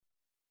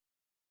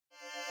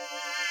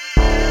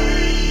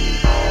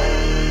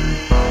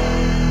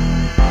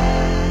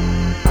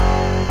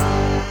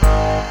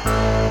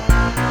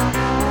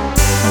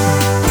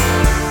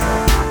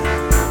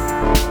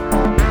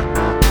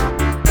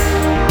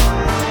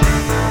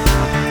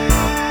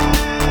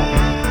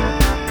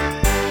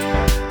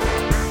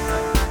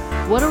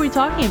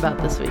talking about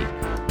this week?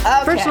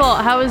 Okay. First of all,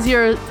 how was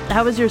your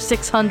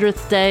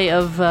 600th day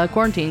of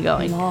quarantine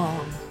going?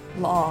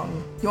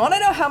 Long. You want to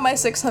know how my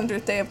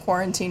 600th day of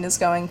quarantine is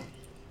going?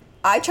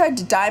 I tried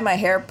to dye my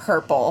hair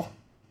purple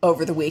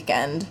over the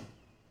weekend.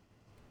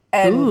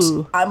 And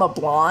Ooh. I'm a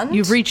blonde.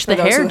 You've reached for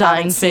the those hair who dyeing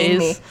haven't seen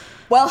phase. me.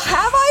 Well,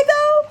 have I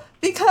though?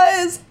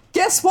 Because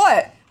guess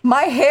what?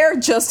 My hair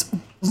just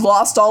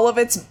lost all of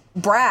its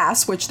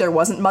brass, which there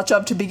wasn't much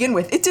of to begin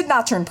with. It did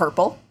not turn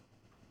purple.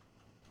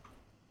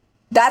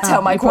 That's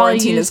how my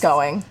quarantine is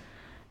going.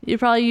 You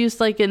probably used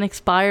like an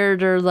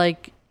expired or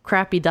like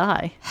crappy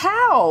dye.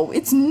 How?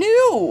 It's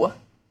new.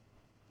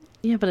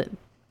 Yeah, but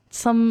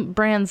some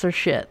brands are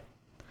shit.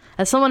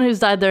 As someone who's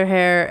dyed their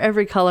hair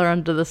every color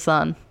under the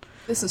sun,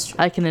 This is true.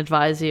 I can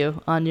advise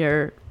you on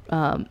your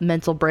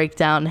mental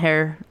breakdown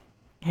hair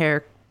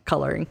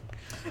coloring.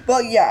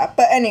 Well, yeah,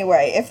 but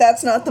anyway, if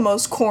that's not the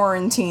most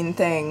quarantine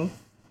thing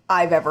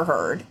I've ever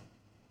heard.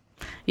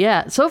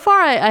 Yeah, so far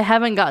I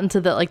haven't gotten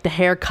to the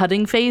hair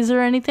cutting phase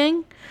or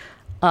anything.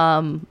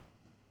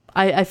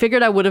 I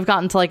figured I would have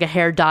gotten to like a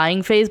hair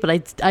dyeing phase,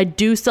 but I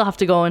do still have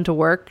to go into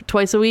work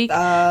twice a week.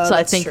 So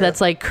I think true.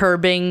 that's like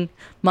curbing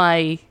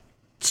my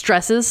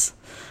stresses.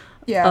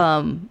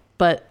 Yeah.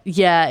 But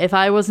yeah, if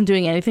I wasn't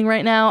doing anything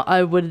right now,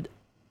 I would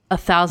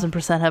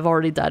 1,000% have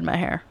already dyed my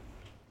hair.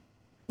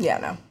 Yeah,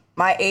 no.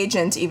 My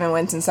agent even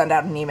went and sent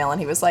out an email, and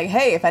he was like,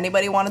 hey, if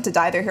anybody wanted to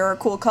dye their hair a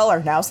cool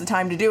color, now's the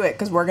time to do it,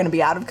 because we're going to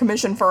be out of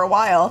commission for a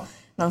while.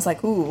 And I was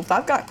like, ooh, if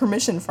I've got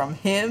permission from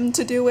him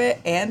to do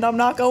it, and I'm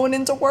not going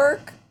into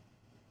work?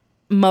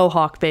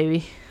 Mohawk,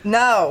 baby.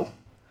 No.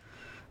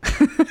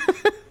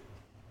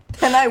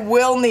 And I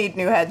will need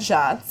new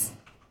headshots.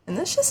 And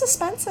this shit's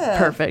expensive.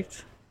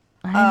 Perfect.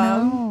 I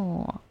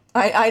know.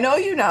 I know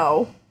you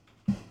know.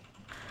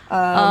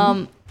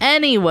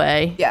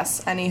 Anyway.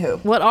 Yes,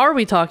 anywho. What are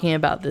we talking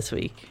about this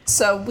week?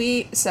 So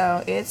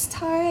it's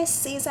Taurus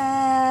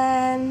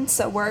season.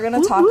 So we're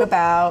going to talk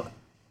about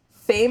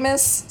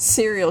famous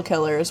serial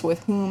killers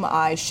with whom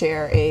I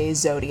share a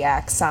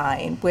zodiac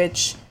sign,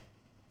 which,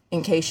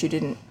 in case you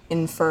didn't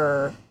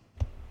infer,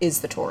 is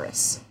the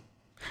Taurus.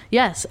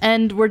 Yes,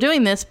 and we're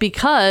doing this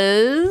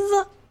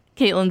because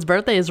Caitlin's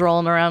birthday is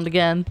rolling around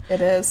again. It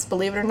is,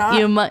 believe it or not.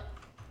 You might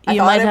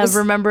thought have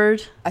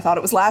remembered. I thought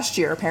it was last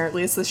year.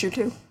 Apparently it's this year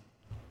too.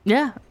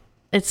 Yeah,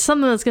 it's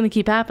something that's going to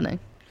keep happening.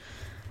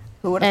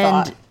 Who would have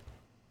And thought?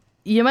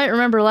 you might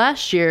remember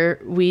last year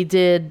we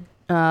did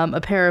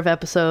a pair of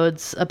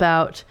episodes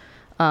about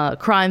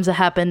crimes that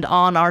happened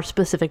on our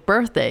specific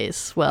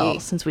birthdays. Well,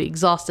 since we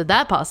exhausted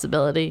that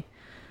possibility,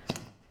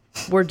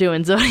 we're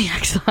doing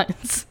zodiac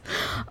signs.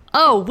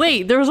 Oh,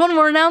 wait, there was one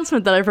more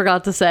announcement that I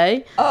forgot to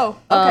say. Oh,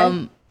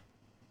 okay.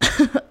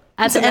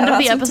 At the end of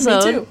the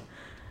episode,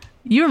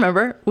 you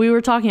remember, we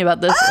were talking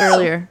about this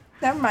earlier.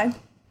 Never mind.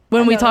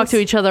 When I we know talked to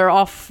this. each other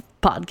off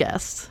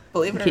podcast.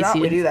 Believe it in or case not,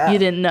 we do that. You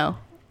didn't know.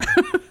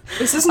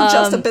 This isn't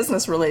just a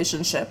business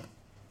relationship.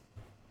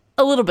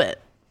 A little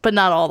bit, but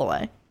not all the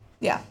way.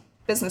 Yeah,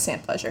 business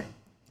and pleasure.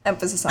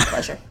 Emphasis on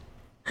pleasure.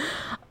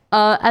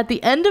 At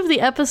the end of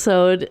the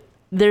episode,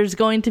 there's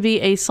going to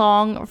be a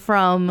song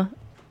from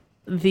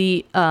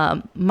the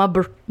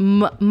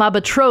my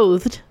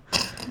betrothed.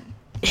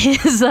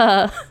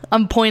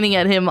 I'm pointing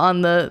at him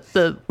on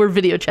the we're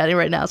video chatting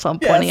right now, so I'm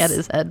pointing at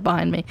his head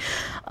behind me.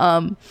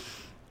 So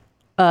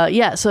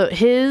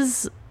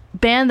his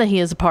band that he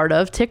is a part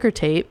of, Ticker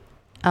Tape,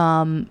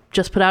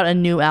 just put out a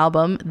new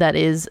album that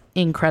is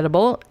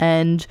incredible,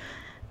 and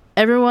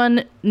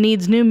everyone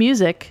needs new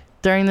music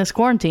during this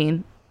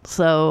quarantine.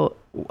 So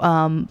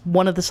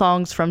one of the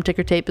songs from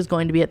Ticker Tape is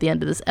going to be at the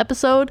end of this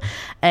episode,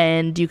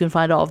 and you can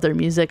find all of their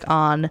music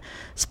on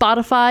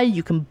Spotify.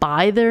 You can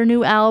buy their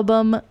new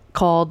album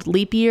called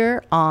Leap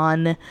Year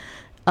on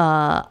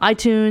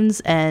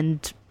iTunes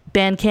and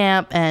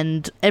Bandcamp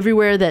and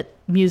everywhere that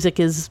music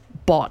is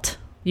bought.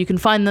 You can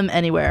find them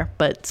anywhere,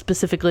 but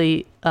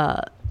specifically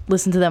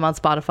listen to them on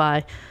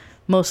Spotify.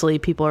 Mostly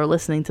people are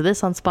listening to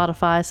this on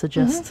Spotify, so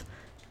just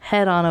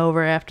head on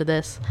over after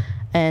this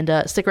and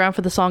stick around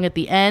for the song at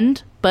the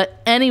end. But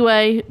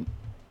anyway,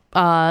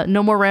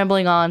 no more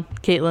rambling on.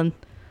 Caitlin,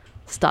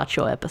 start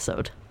your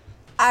episode.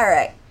 All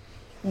right.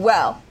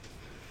 Well,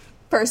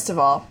 first of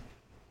all,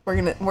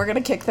 we're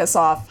gonna kick this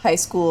off high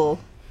school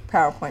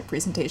PowerPoint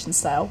presentation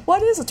style.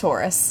 What is a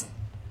Taurus?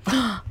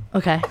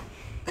 Okay.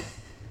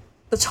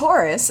 The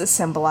Taurus is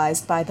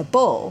symbolized by the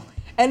bull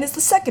and is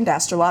the second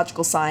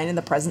astrological sign in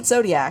the present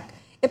zodiac.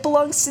 It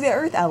belongs to the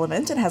earth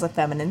element and has a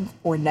feminine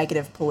or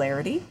negative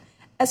polarity,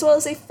 as well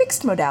as a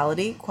fixed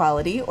modality,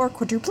 quality, or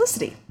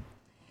quadruplicity.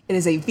 It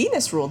is a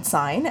Venus-ruled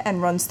sign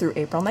and runs through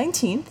April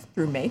 19th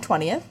through May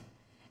 20th.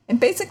 And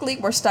basically,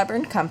 we're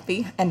stubborn,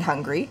 comfy, and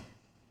hungry.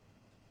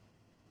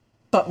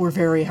 But we're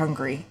very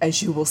hungry,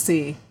 as you will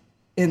see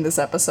in this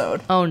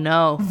episode. Oh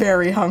no.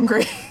 Very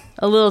hungry.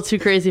 A little too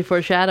crazy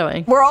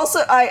foreshadowing. We're also,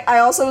 I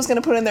also was going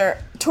to put in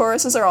there,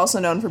 Tauruses are also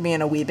known for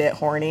being a wee bit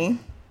horny.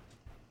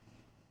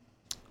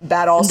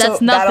 That also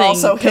That's nothing that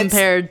also hits,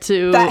 compared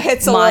to that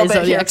hits a my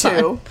little bit here zodiac sign.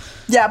 too.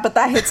 Yeah, but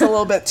that hits a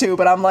little bit too.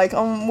 But I'm like,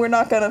 we're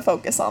not gonna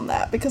focus on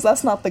that because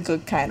that's not the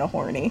good kind of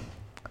horny.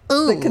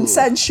 Ooh. The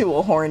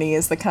consensual horny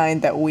is the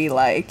kind that we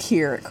like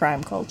here at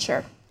Crime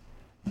Culture.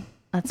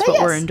 That's But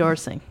what we're yes.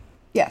 endorsing.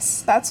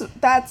 Yes, that's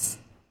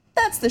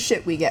the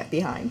shit we get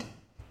behind.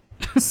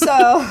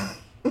 So,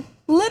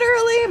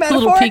 literally, A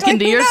metaphorically, little peek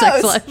into who your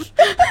sex knows? life.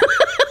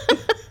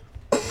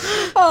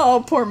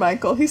 Oh, poor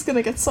Michael. He's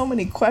gonna get so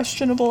many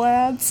questionable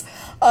ads.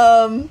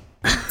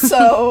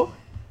 So,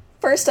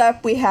 first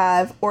up, we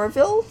have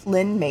Orville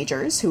Lynn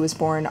Majors, who was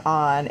born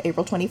on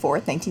April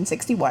 24th,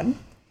 1961.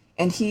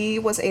 And he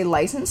was a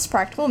licensed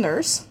practical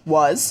nurse,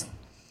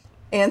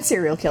 and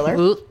serial killer,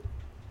 Ooh.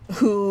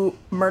 who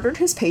murdered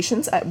his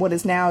patients at what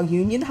is now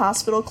Union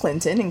Hospital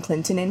Clinton in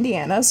Clinton,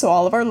 Indiana. So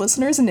all of our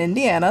listeners in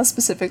Indiana,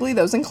 specifically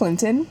those in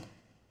Clinton,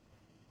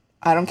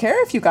 I don't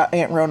care if you got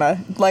Aunt Rona.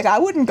 Like, I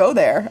wouldn't go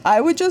there.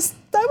 I would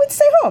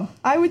stay home.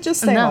 I would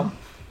just stay No.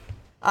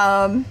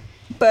 home.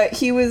 But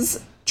he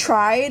was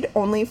tried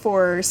only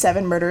for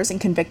 7 murders and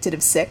convicted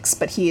of 6,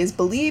 but he is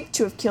believed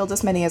to have killed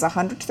as many as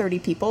 130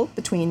 people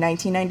between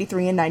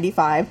 1993 and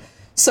 95.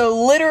 So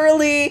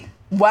literally,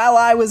 while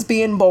I was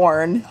being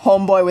born,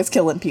 homeboy was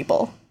killing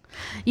people.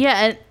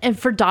 Yeah, and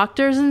for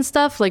doctors and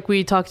stuff, like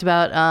we talked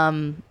about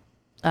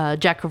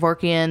Jack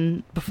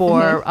Kevorkian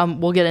before,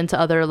 we'll get into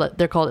other,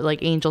 they're called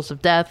like angels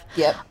of death.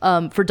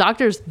 Yep. For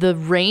doctors, the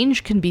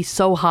range can be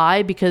so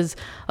high because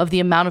of the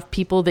amount of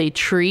people they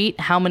treat,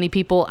 how many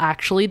people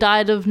actually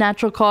died of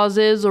natural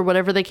causes or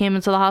whatever they came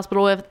into the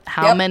hospital with,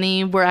 how Yep.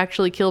 many were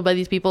actually killed by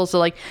these people. So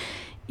like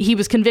he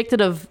was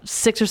convicted of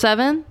 6 or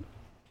 7,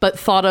 but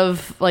thought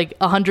of like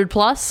 100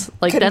 plus.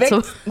 Like Convicted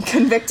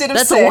of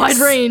that's 6. a wide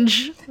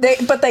range.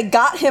 But they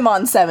got him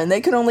on 7.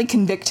 They could only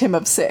convict him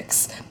of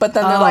 6. But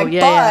then they're Oh, like,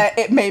 yeah, but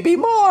it may be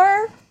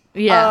more.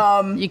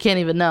 Yeah, you can't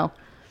even know.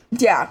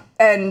 Yeah,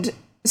 and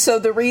so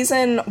the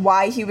reason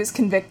why he was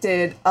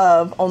convicted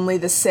of only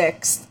the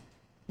 6,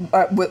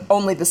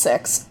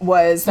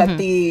 was that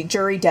the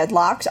jury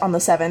deadlocked on the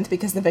 7th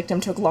because the victim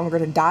took longer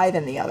to die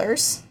than the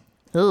others.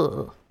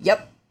 Ugh.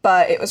 Yep.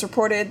 But it was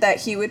reported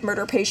that he would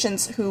murder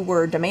patients who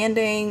were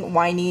demanding,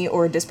 whiny,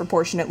 or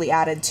disproportionately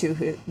adding to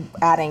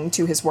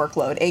his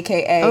workload,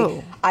 aka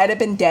Oh. I'd have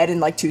been dead in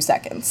like 2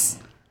 seconds.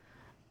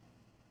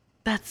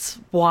 That's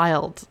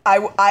wild. I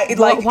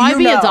like Why you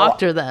be know, a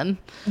doctor then?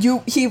 He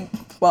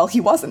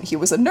wasn't. He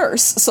was a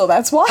nurse, so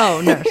that's why.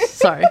 Oh, nurse.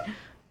 Sorry.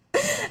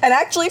 And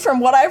actually, from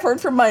what I've heard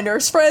from my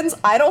nurse friends,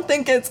 I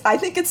think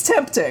it's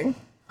tempting.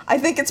 I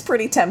think it's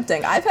pretty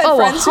tempting. I've had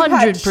friends who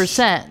had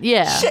 100%.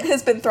 Yeah. shit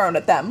has been thrown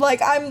at them.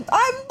 Like I'm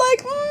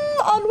like,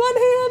 on one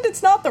hand,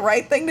 it's not the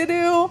right thing to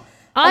do.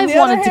 I've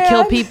wanted to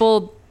kill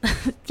people.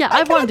 Yeah,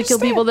 I've wanted to kill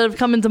understand. people that have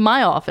come into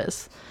my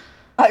office.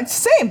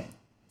 Same.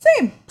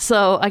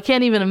 So I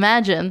can't even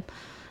imagine.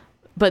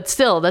 But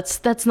still,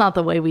 that's not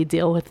the way we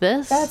deal with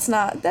this. That's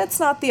not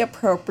the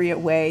appropriate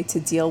way to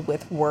deal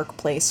with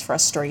workplace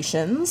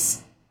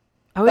frustrations.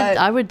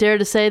 I would dare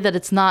to say that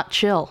it's not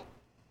chill.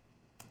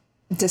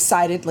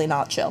 Decidedly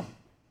not chill.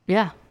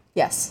 Yeah.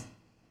 Yes.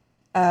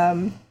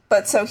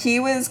 But so he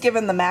was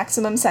given the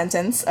maximum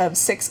sentence of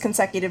 6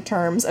 consecutive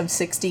terms of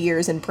 60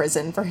 years in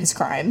prison for his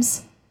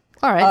crimes.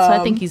 All right. So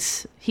I think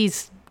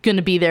he's going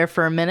to be there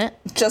for a minute.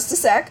 Just a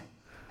sec.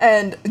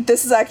 And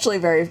this is actually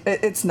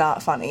it's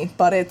not funny,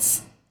 but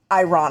it's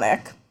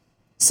ironic.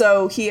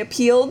 So he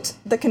appealed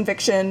the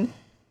conviction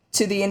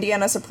to the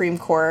Indiana Supreme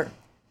Court.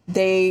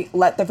 They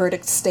let the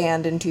verdict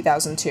stand in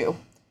 2002.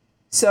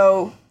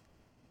 So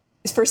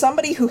for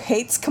somebody who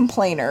hates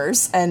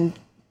complainers and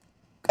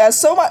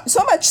so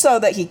much so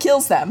that he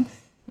kills them,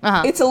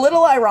 it's a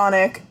little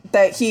ironic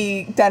that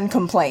he then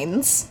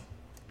complains.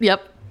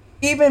 Yep.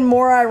 Even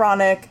more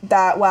ironic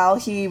that while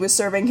he was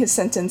serving his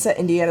sentence at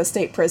Indiana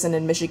State Prison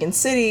in Michigan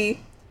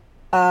City,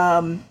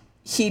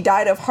 he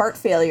died of heart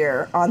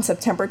failure on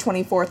September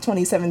 24th,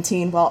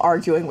 2017, while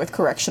arguing with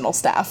correctional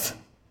staff.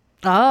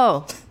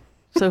 Oh.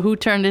 So who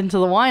turned into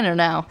the whiner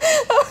now?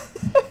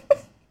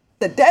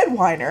 The dead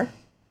whiner.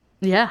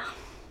 Yeah.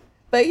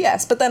 But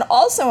yes, but then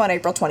also on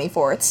April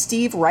 24th,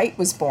 Steve Wright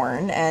was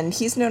born, and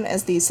he's known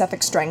as the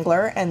Suffolk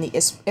Strangler and the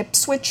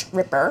Ipswich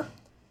Ripper.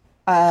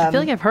 I feel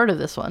like I've heard of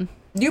this one.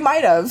 You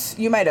might have.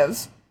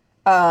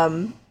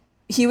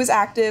 He was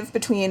active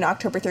between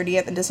October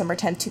 30th and December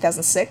 10th,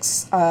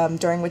 2006,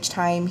 during which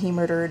time he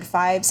murdered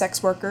 5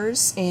 sex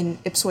workers in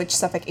Ipswich,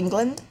 Suffolk,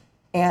 England,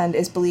 and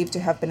is believed to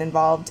have been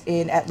involved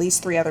in at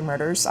least 3 other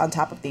murders on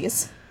top of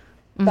these.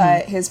 Mm-hmm.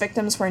 But his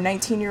victims were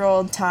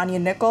 19-year-old Tanya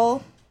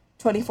Nickel,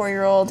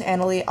 24-year-old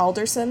Annalie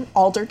Alderton,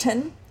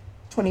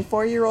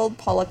 24-year-old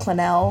Paula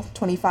Clennell,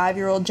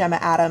 25-year-old Gemma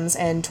Adams,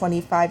 and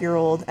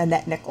 25-year-old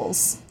Annette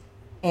Nichols.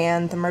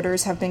 And the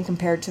murders have been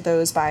compared to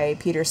those by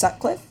Peter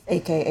Sutcliffe,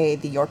 a.k.a.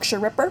 the Yorkshire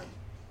Ripper,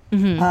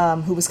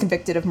 who was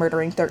convicted of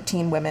murdering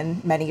 13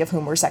 women, many of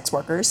whom were sex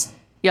workers.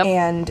 Yep.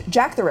 And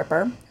Jack the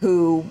Ripper,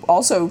 who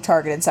also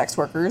targeted sex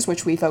workers,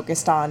 which we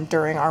focused on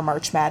during our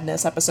March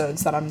Madness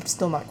episodes that I'm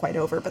still not quite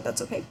over, but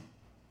that's okay.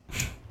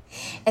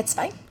 It's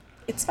fine.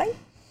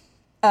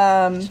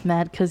 Just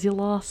mad because you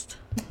lost.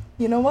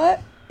 You know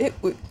what?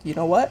 You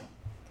know what?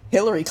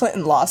 Hillary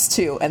Clinton lost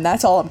too, and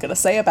that's all I'm gonna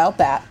say about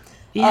that.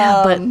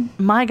 Yeah, but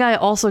my guy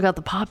also got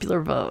the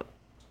popular vote.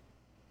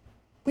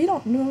 We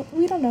don't know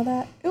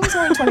that. It was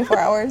only 24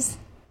 hours.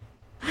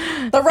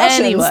 The Russians,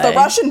 Anyway. the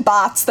Russian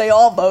bots, they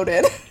all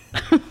voted.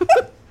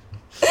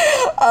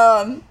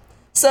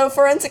 So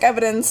forensic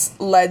evidence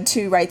led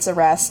to Wright's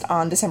arrest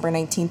on December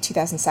 19,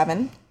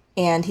 2007,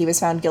 and he was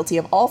found guilty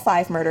of all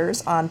 5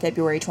 murders on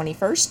February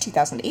 21st,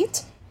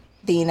 2008.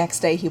 The next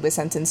day, he was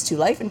sentenced to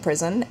life in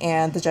prison,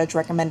 and the judge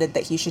recommended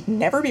that he should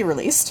never be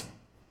released.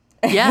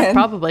 Yeah, And-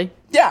 probably.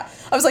 Yeah,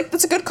 I was like,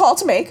 that's a good call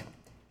to make.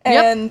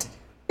 And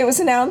it was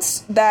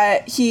announced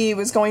that he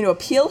was going to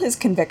appeal his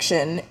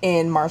conviction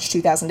in March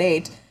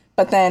 2008,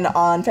 but then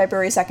on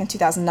February 2nd,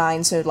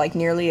 2009, so like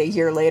nearly a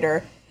year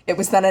later, it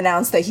was then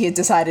announced that he had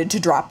decided to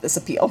drop this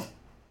appeal.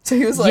 So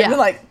he was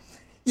like,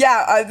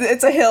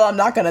 it's a hill I'm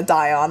not going to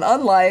die on,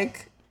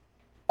 unlike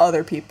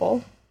other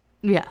people,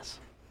 Yes.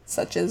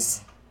 such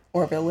as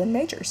Orville Lynn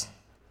Majors.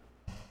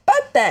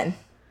 But then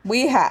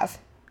we have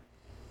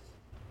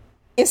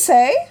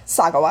Issei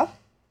Sagawa,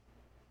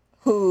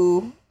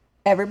 who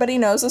everybody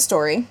knows the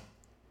story,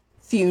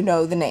 few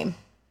know the name.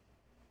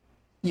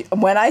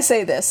 When I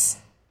say this,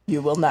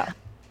 you will know.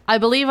 I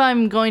believe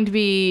I'm going to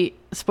be,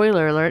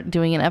 spoiler alert,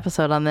 doing an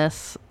episode on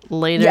this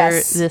later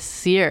Yes.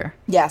 this year.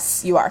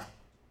 Yes, you are.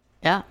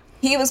 Yeah.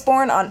 He was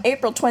born on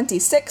April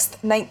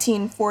 26th,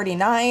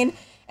 1949,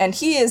 and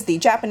he is the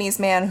Japanese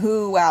man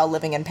who, while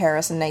living in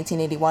Paris in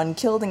 1981,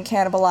 killed and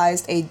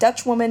cannibalized a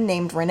Dutch woman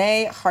named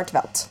Renee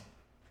Hartvelt.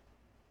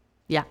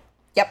 Yeah.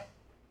 Yep.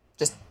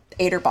 Just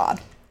ate her bod.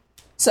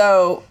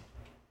 So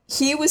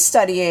he was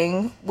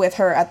studying with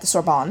her at the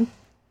Sorbonne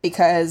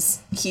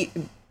because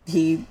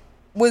he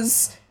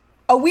was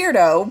a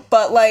weirdo,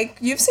 but like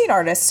you've seen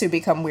artists who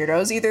become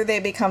weirdos. Either they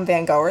become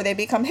Van Gogh or they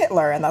become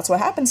Hitler, and that's what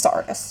happens to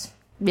artists.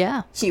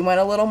 Yeah. He went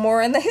a little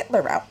more in the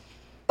Hitler route.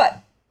 But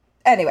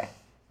anyway,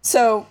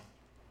 so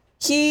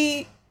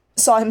he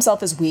saw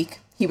himself as weak.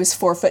 He was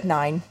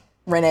 4'9".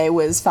 Renee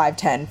was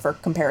 5'10" for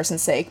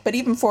comparison's sake, but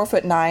even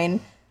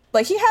 4'9",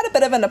 like he had a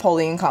bit of a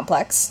Napoleon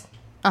complex.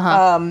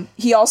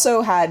 He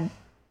also had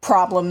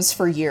problems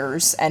for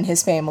years, and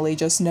his family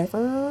just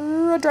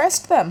never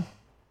addressed them.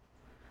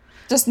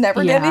 Just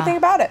never did Yeah. anything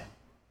about it.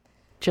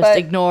 Just But-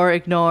 ignore.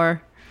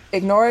 Ignore.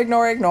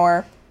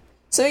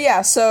 So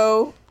yeah,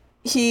 so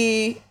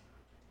he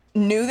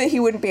knew that he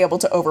wouldn't be able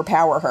to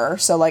overpower her,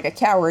 so like a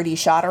coward, he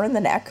shot her in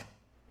the neck,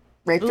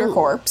 raped her Ooh.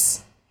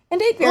 corpse,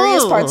 and ate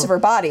various Ooh. parts of her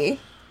body,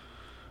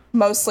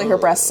 mostly her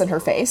breasts and her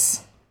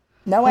face.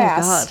 No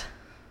ass. God.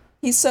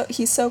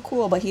 He's so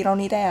cool, but he don't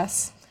need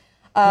ass.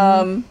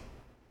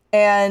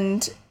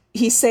 And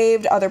he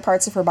saved other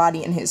parts of her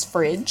body in his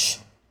fridge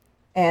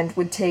and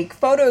would take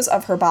photos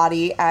of her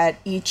body at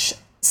each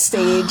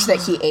stage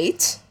that he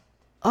ate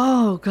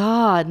Oh,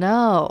 God,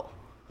 no.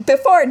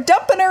 before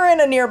dumping her in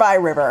a nearby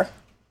river.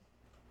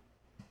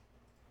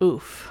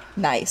 Oof.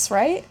 Nice,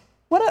 right?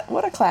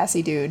 What a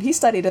classy dude. He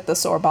studied at the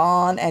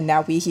Sorbonne, and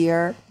now we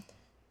here.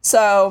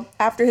 So,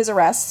 after his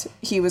arrest,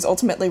 he was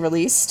ultimately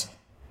released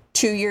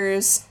 2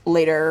 years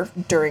later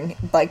during,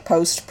 like,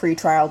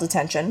 post-pretrial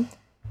detention.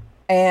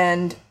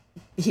 And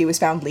he was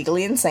found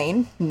legally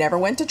insane, never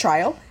went to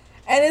trial,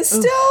 and is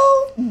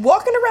still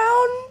walking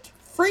around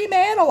free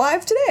man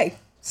alive today.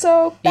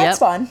 So, that's Yep.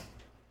 fun.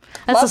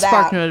 That's Love a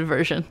Spark that. Noted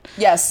version.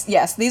 Yes.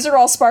 These are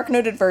all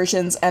SparkNoted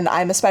versions, and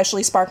I'm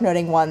especially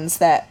SparkNoting ones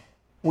that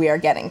we are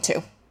getting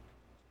to.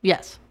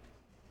 Yes.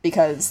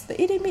 Because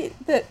the itty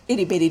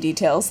bitty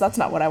details, that's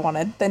not what I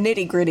wanted. The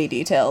nitty gritty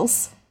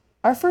details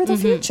are for the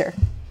future.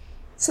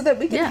 So that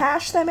we can Yeah.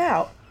 hash them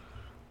out.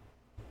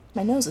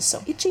 My nose is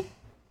so itchy.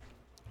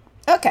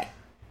 Okay.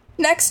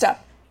 Next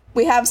up,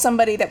 we have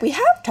somebody that we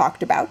have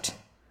talked about.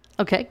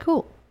 Okay,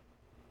 cool.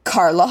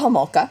 Karla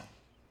Homolka.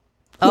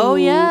 Oh,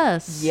 who-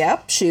 yes.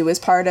 Yep, she was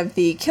part of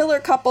the killer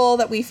couple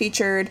that we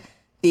featured,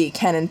 the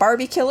Ken and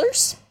Barbie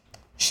killers.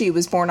 She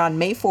was born on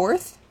May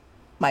 4th,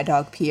 my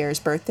dog Pierre's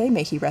birthday,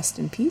 may he rest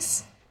in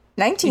peace.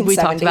 1970. We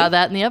talked about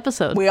that in the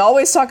episode. We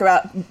always talk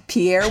about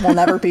Pierre will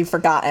never be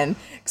forgotten.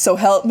 So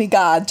help me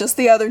God. Just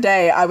the other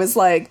day, I was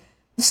like,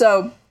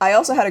 so I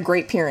also had a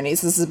Great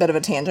Pyrenees. This is a bit of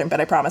a tangent, but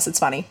I promise it's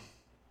funny.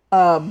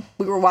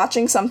 We were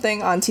watching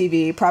something on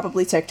TV,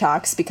 probably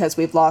TikToks, because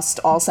we've lost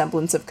all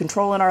semblance of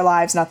control in our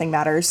lives. Nothing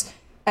matters.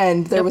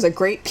 And there was a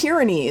Great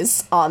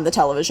Pyrenees on the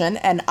television,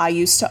 and I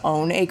used to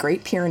own a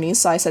Great Pyrenees.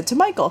 So I said to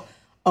Michael,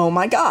 oh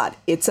my God,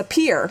 it's a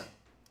Pyr.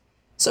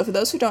 So for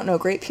those who don't know,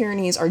 Great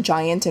Pyrenees are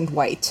giant and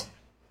white.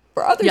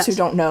 For others who Yes.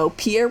 don't know,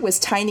 Pierre was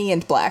tiny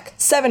and black.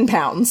 7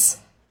 pounds.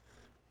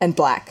 And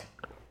black.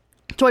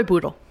 Toy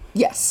poodle.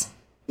 Yes.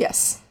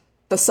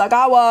 The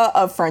Sagawa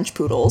of French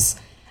poodles.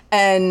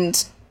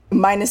 And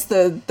minus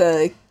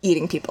the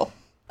eating people.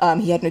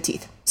 He had no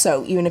teeth.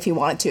 So even if he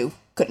wanted to,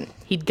 couldn't.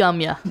 He'd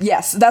gum ya.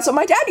 Yes, that's what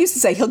my dad used to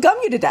say. He'll gum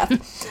you to death.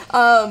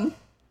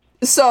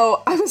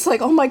 So I was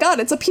like, oh my God,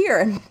 it's a Pierre.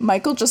 And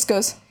Michael just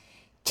goes,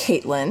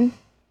 Caitlin,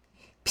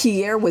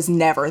 Pierre was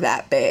never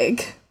that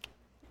big.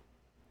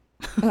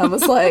 And I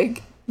was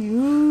like,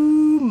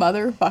 You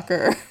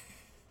motherfucker.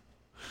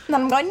 And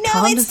I'm going, no,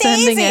 it's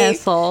Condescending Daisy.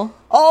 asshole.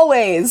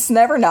 Always,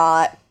 never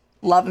not.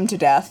 Love him to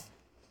death.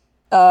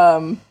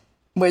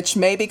 Which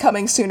may be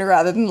coming sooner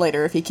rather than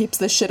later if he keeps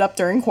this shit up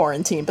during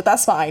quarantine, but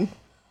that's fine.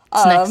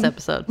 It's next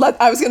episode.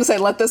 I was going to say,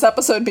 let this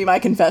episode be my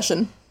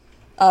confession.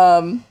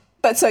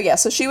 But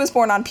so she was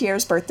born on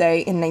Pierre's birthday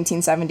in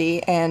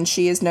 1970, and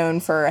she is known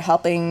for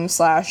helping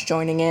 /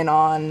 joining in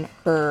on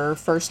her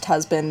first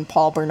husband,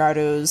 Paul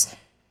Bernardo's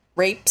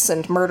rapes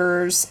and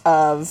murders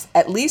of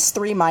at least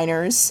 3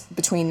 minors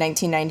between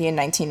 1990 and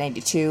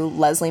 1992,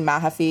 Leslie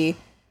Mahaffey,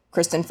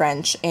 Kristen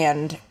French,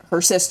 and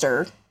her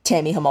sister,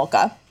 Tammy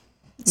Homolka.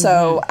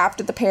 So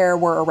after the pair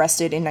were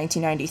arrested in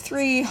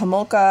 1993,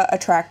 Homolka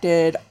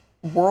attracted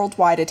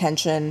worldwide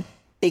attention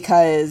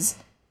because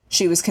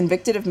she was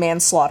convicted of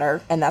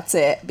manslaughter, and that's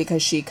it,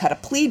 because she cut a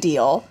plea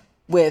deal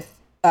with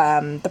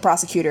the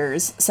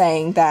prosecutors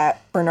saying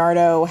that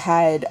Bernardo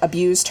had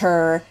abused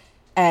her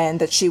and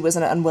that she was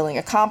an unwilling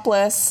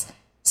accomplice.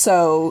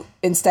 So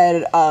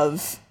instead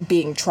of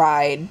being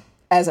tried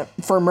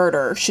for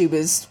murder, she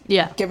was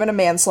given a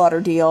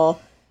manslaughter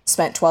deal,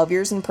 spent 12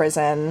 years in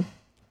prison,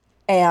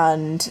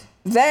 and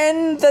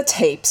then the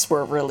tapes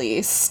were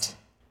released.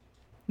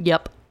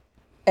 Yep.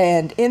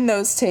 And in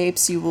those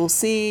tapes, you will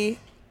see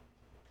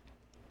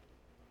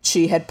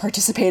she had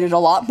participated a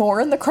lot more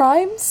in the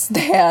crimes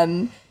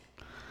than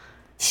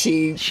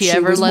she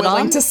ever was let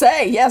willing on? to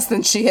say. Yes,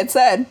 than she had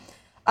said.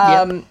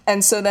 Yep.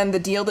 And so then the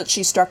deal that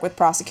she struck with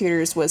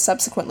prosecutors was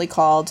subsequently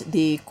called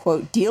the,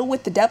 quote, deal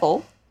with the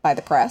devil by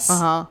the press.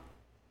 Uh-huh.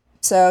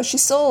 So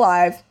she's still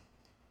alive.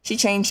 She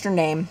changed her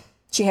name.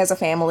 She has a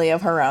family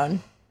of her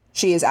own.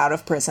 She is out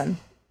of prison,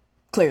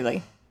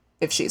 clearly,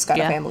 if she's got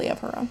a family of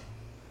her own.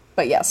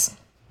 But yes,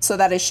 so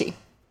that is she.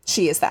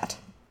 She is that.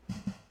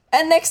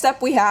 And next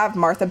up we have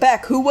Martha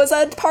Beck, who was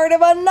a part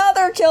of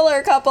another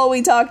killer couple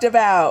we talked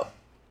about.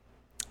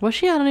 Was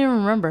she? I don't even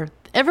remember.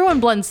 Everyone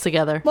blends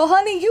together. Well,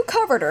 honey, you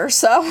covered her,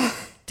 so...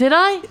 Did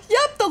I?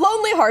 Yep, the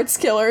Lonely Hearts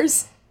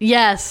Killers.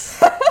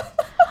 Yes.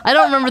 I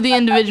don't remember the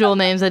individual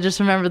names. I just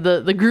remember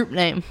the group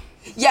name.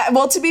 Yeah,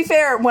 well, to be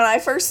fair, when I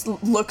first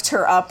looked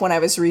her up when I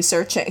was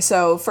researching,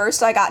 so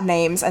first I got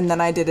names and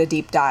then I did a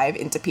deep dive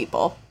into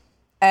people.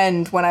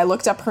 And when I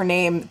looked up her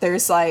name,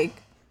 there's like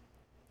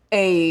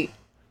a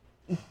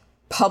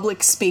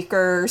public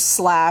speaker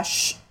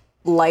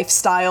 /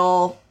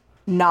 lifestyle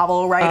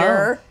novel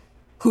writer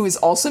who is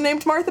also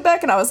named Martha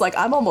Beck. And I was like,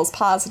 I'm almost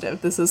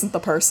positive this isn't the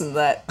person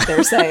that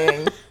they're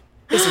saying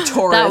is a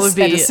tourist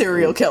and a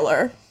serial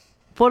killer.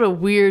 What a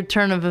weird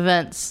turn of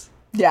events.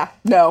 Yeah,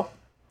 no.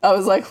 I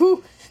was like,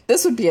 whew,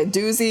 this would be a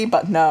doozy,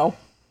 but no.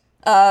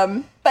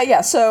 But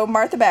yeah, so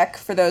Martha Beck,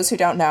 for those who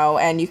don't know,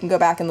 and you can go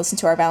back and listen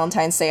to our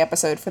Valentine's Day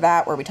episode for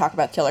that, where we talk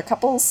about killer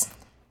couples.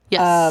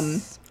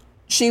 Yes.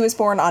 She was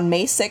born on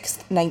May 6th,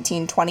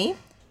 1920,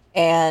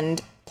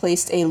 and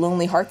placed a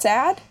Lonely Hearts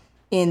ad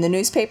in the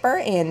newspaper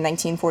in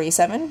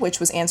 1947, which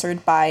was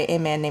answered by a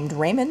man named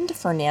Raymond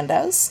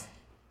Fernandez.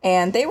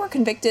 And they were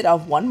convicted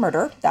of one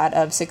murder, that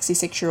of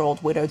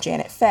 66-year-old widow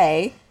Janet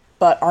Fay,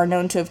 but are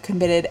known to have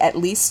committed at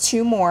least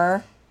 2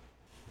 more,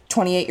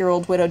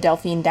 28-year-old widow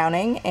Delphine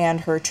Downing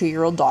and her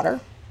 2-year-old daughter,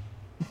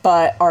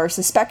 but are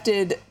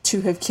suspected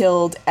to have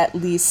killed at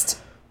least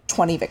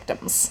 20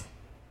 victims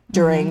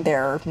during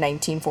their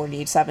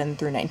 1947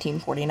 through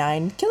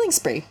 1949 killing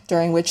spree,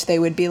 during which they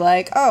would be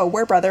like, oh,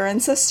 we're brother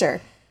and sister,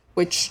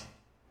 which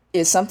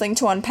is something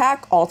to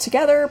unpack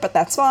altogether, but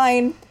that's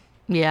fine.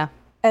 Yeah.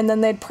 And then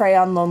they'd prey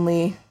on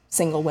lonely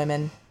single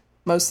women,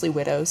 mostly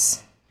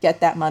widows. Get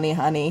that money,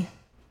 honey.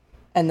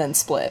 And then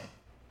split.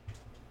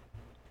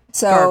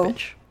 So,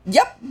 Garbage.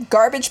 Yep,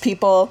 garbage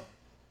people.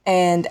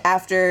 And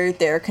after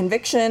their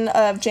conviction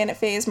of Janet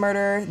Fay's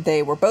murder,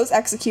 they were both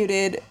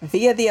executed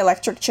via the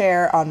electric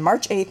chair on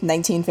March 8th,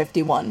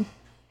 1951.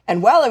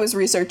 And while I was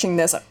researching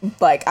this,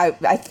 like, I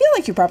feel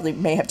like you probably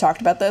may have talked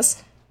about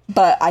this,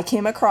 but I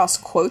came across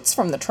quotes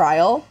from the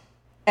trial.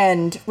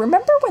 And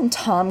remember when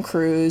Tom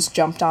Cruise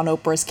jumped on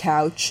Oprah's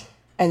couch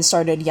and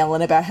started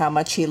yelling about how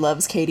much he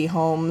loves Katie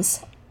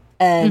Holmes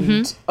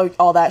and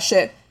all that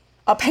shit?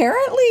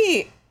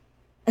 Apparently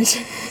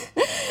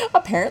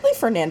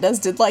Fernandez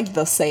did like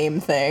the same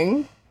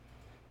thing.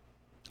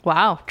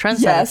 Wow,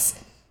 trendsetter.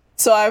 Yes.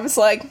 So I was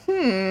like,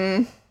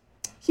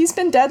 he's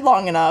been dead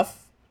long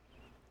enough.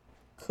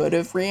 Could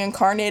have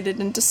reincarnated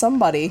into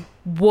somebody.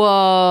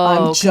 Whoa,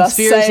 I'm just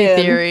conspiracy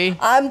saying. theory.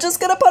 I'm just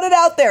gonna put it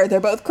out there.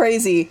 They're both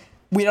crazy.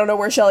 We don't know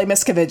where Shelly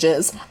Miscavige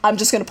is. I'm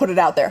just gonna put it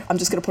out there.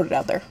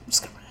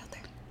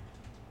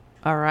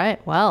 All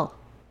right, well,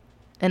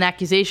 an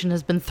accusation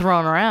has been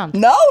thrown around.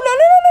 No,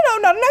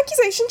 not an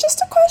accusation, just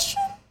a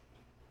question.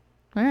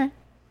 All right.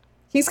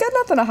 He's got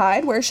nothing to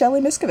hide. Where's Shelly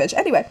Miscavige?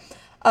 Anyway,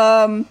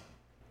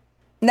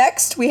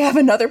 next we have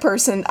another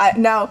person.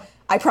 Now,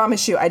 I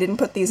promise you, I didn't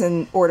put these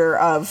in order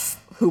of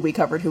who we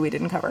covered, who we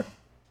didn't cover.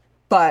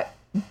 But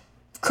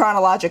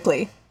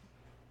chronologically.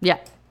 Yeah.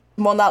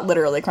 Well, not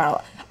literally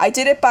chronologically. I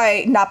did it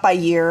not by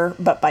year,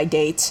 but by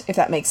date, if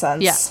that makes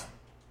sense. Yeah.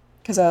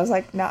 Because I was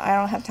like, no, I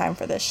don't have time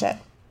for this shit.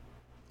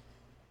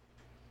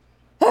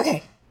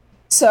 Okay.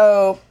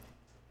 So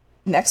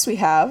next we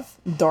have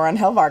Doran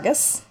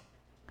Vargas,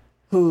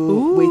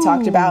 who we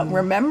talked about.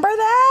 Remember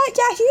that?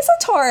 Yeah, he's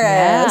a Taurus.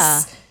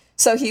 Yeah.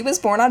 So he was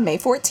born on May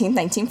 14th,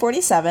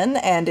 1947,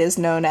 and is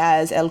known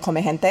as El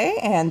Comegente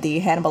and the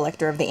Hannibal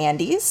Lecter of the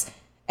Andes,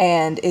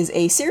 and is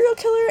a serial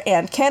killer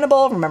and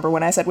cannibal. Remember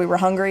when I said we were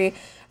hungry?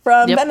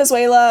 From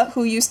Venezuela,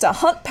 who used to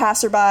hunt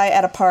passerby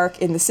at a park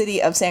in the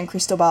city of San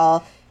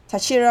Cristobal,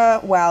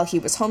 Táchira, while he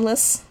was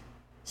homeless.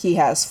 He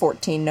has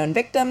 14 known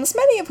victims,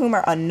 many of whom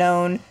are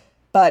unknown,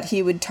 but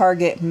he would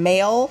target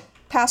male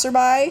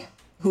passerby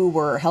who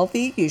were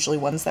healthy, usually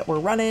ones that were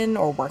running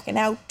or working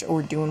out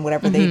or doing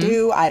whatever they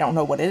do. I don't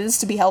know what it is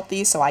to be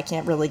healthy, so I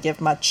can't really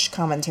give much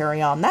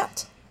commentary on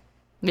that.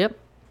 Yep.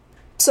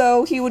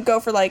 So he would go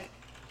for, like,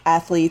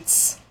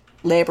 athletes,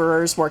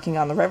 laborers working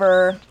on the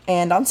river,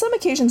 and on some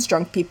occasions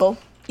drunk people.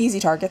 Easy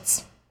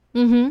targets.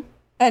 Mm-hmm.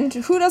 And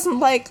who doesn't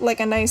like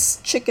a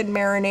nice chicken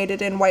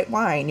marinated in white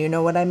wine, you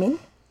know what I mean?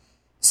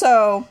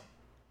 So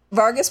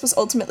Vargas was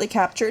ultimately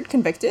captured,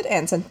 convicted,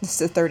 and sentenced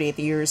to 30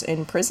 years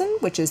in prison,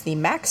 which is the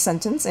max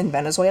sentence in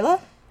Venezuela,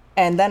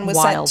 and then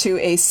was sent to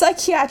a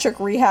psychiatric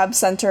rehab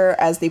center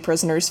as the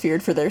prisoners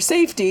feared for their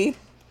safety.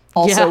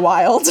 Also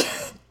wild.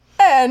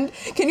 And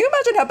can you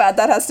imagine how bad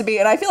that has to be?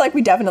 And I feel like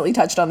we definitely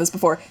touched on this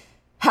before.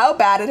 How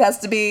bad it has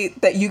to be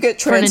that you get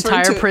transferred for an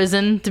entire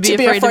prison to be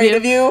afraid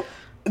of you,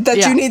 that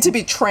you need to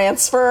be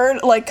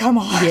transferred. Like, come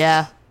on.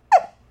 Yeah.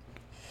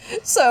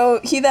 So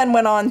he then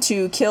went on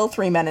to kill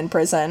 3 men in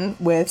prison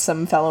with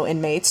some fellow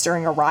inmates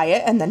during a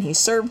riot, and then he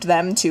served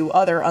them to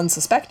other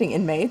unsuspecting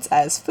inmates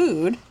as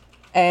food.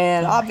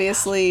 And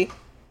obviously,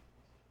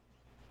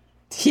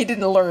 he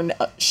didn't learn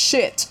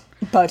shit,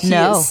 but he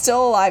is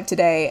still alive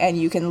today, and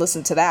you can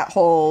listen to that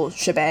whole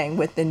shebang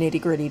with the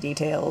nitty-gritty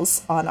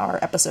details on our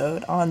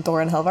episode on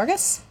Doran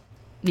Vargas.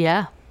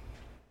 Yeah.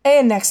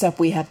 And next up,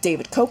 we have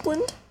David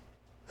Copeland,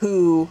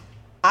 who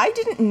I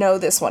didn't know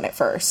this one at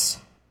first.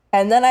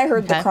 And then I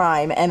heard the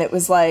crime, and it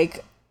was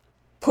like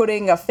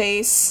putting a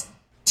face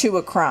to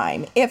a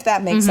crime, if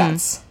that makes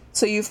sense.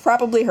 So you've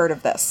probably heard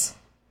of this.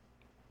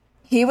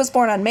 He was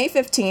born on May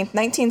 15th,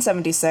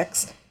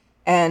 1976,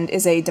 and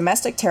is a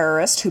domestic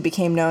terrorist who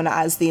became known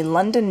as the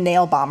London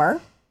Nail Bomber.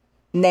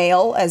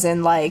 Nail, as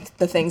in, like,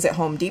 the things at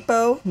Home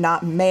Depot,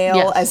 not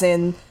mail, as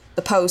in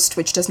the post,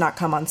 which does not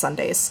come on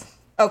Sundays.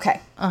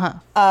 Okay.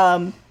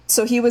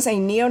 So he was a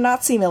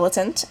neo-Nazi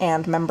militant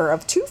and member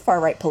of 2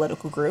 far-right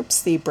political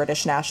groups, the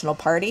British National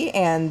Party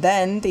and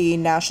then the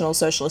National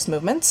Socialist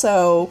Movement,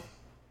 so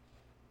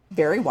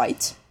very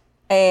white.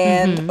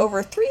 And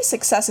over 3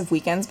 successive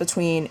weekends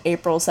between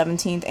April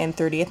 17th and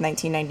 30th,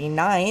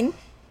 1999,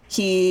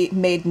 he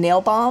made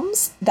nail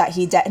bombs that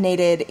he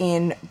detonated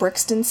in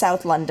Brixton,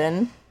 South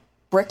London,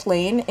 Brick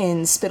Lane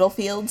in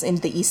Spitalfields in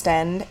the East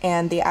End,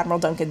 and the Admiral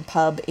Duncan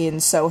pub in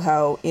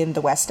Soho in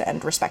the West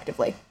End,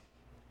 respectively.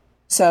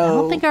 So, I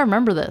don't think I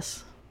remember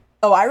this.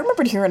 Oh, I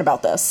remembered hearing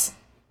about this.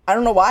 I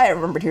don't know why I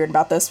remembered hearing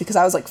about this, because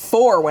I was like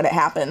 4 when it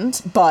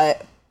happened,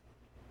 but...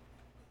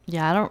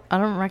 Yeah, I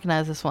don't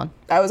recognize this one.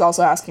 I was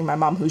also asking my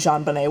mom who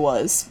Jean Bonnet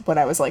was when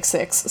I was like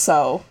 6,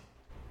 so...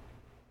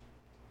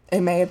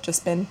 It may have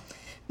just been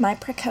my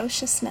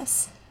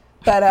precociousness.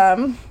 But,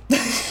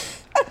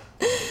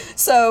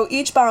 So,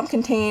 each bomb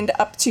contained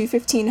up to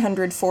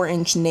 1,500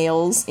 4-inch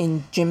nails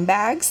in gym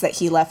bags that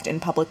he left in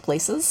public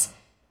places.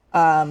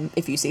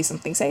 If you see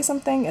something, say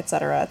something,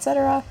 etc.,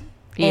 etc.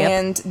 Yep.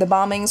 And the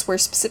bombings were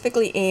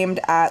specifically aimed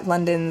at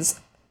London's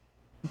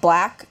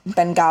Black,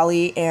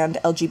 Bengali, and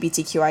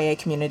LGBTQIA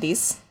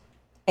communities.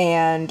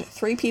 And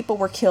 3 people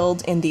were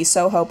killed in the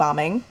Soho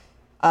bombing,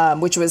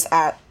 which was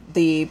at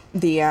the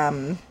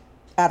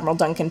Admiral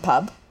Duncan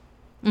pub.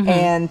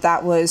 And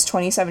that was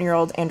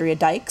 27-year-old Andrea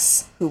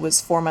Dykes, who was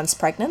 4 months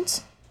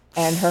pregnant,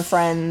 and her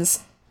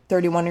friends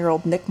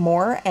 31-year-old Nick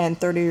Moore and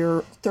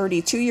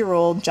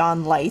 32-year-old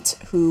John Light,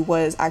 who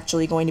was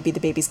actually going to be the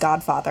baby's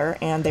godfather,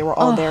 and they were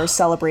all there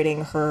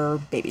celebrating her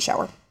baby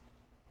shower.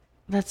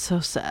 That's so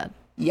sad.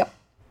 Yep.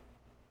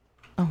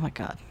 Oh my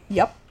God.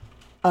 Yep.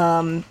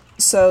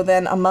 So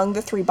then among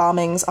the 3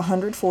 bombings,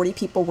 140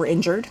 people were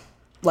injured,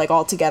 like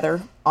all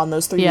together on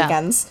those 3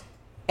 weekends,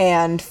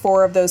 and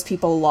 4 of those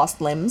people lost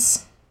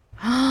limbs.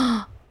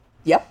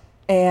 Yep.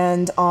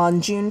 And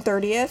on June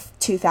 30th,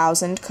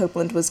 2000,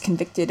 Copeland was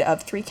convicted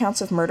of 3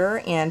 counts of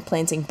murder and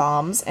planting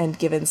bombs and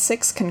given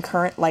 6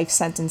 concurrent life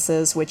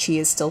sentences, which he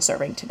is still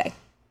serving today.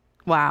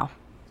 Wow.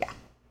 Yeah.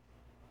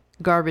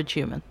 Garbage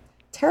human.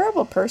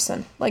 Terrible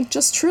person. Like,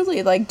 just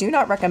truly, like, do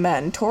not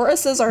recommend.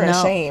 Tauruses are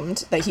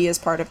ashamed that he is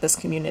part of this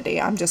community.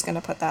 I'm just going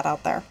to put that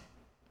out there.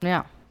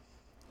 Yeah.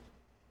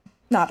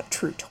 Not a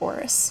true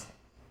Taurus.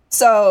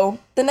 So,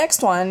 the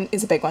next one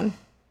is a big one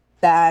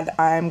that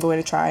I'm going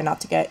to try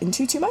not to get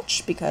into too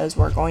much because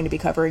we're going to be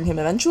covering him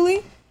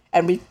eventually.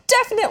 And we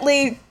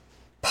definitely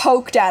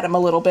poked at him a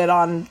little bit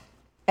on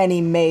any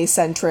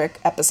May-centric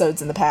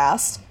episodes in the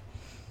past.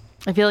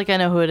 I feel like I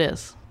know who it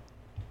is.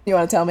 You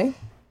want to tell me?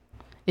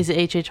 Is it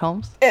H.H.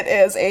 Holmes? It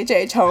is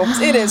H.H.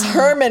 Holmes. It is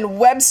Herman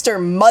Webster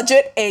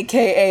Mudgett,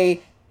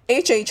 a.k.a.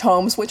 H.H.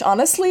 Holmes, which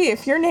honestly,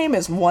 if your name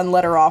is one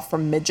letter off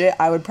from midget,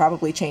 I would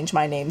probably change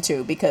my name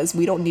too, because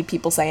we don't need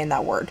people saying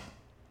that word.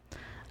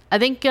 I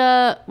think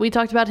we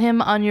talked about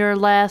him on your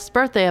last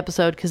birthday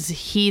episode because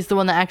he's the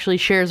one that actually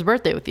shares a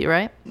birthday with you,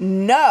 right?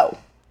 No,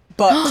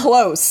 but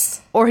close.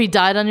 Or he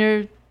died on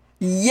your...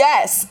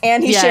 Yes,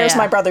 and he shares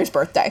my brother's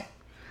birthday.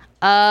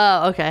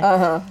 Oh,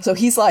 okay. So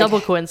he's like... Double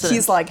coincidence.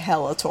 He's like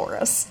hella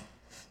Taurus.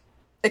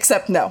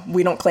 Except, no,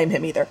 we don't claim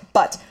him either.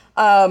 But,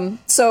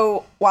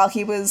 so while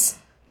he was...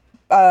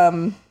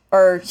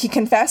 he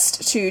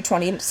confessed to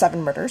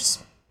 27 murders,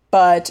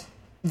 but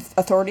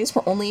authorities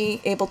were only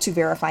able to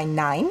verify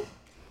 9.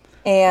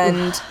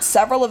 And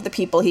several of the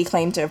people he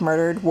claimed to have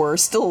murdered were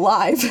still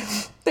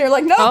alive. They're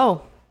like,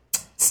 no,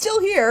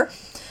 still here.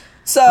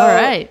 So, all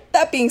right.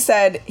 That being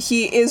said,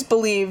 he is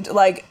believed,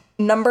 like,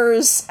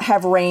 numbers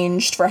have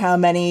ranged for how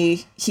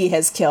many he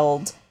has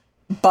killed,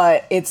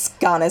 but it's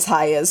gone as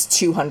high as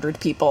 200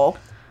 people.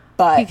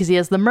 But because he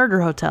has the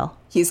murder hotel.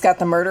 He's got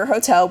the murder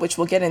hotel, which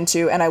we'll get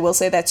into, and I will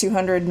say that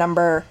 200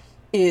 number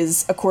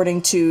is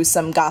according to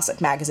some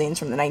gossip magazines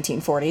from the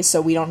 1940s,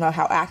 so we don't know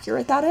how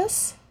accurate that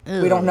is.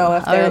 Ew. We don't know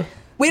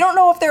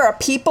if they're a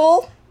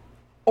people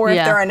or if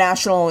they're a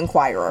National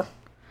Enquirer.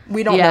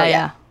 We don't know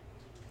yet.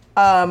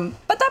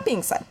 But that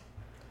being said,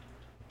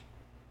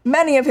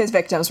 many of his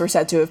victims were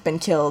said to have been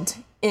killed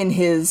in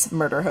his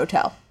murder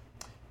hotel,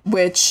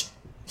 which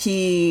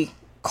he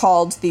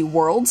called the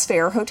World's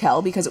Fair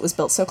Hotel because it was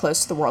built so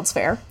close to the World's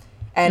Fair,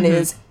 and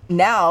is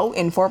now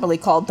informally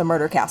called the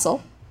Murder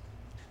Castle.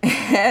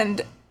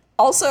 And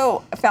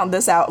also, I found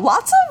this out,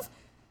 lots of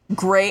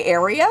gray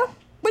area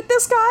with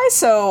this guy,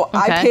 so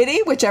I pity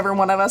whichever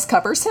one of us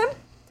covers him.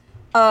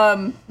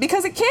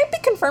 Because it can't be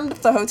confirmed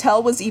if the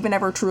hotel was even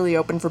ever truly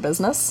open for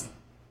business.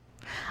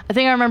 I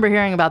think I remember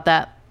hearing about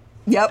that.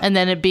 Yep. And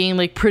then it being,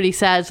 like, pretty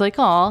sad. It's like,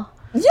 aw.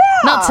 Yeah.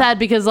 Not sad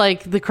because,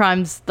 like, the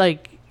crimes,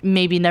 like,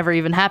 maybe never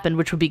even happened,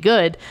 which would be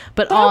good.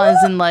 But aw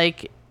as in,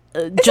 like,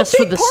 just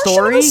for the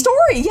story. Of the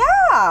story,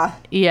 yeah.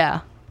 Yeah.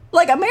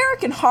 Like,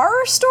 American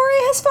Horror Story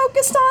has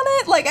focused on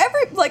it. Like,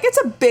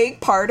 it's a big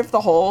part of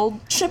the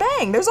whole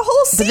shebang. There's a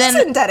whole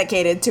season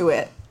dedicated to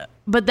it.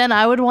 But then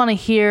I would want to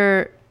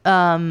hear,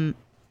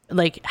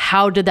 like,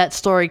 how did that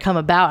story come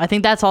about? I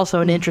think that's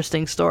also an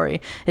interesting story,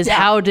 is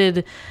how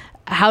did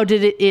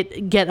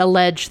it get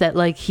alleged that,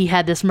 like, he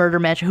had this murder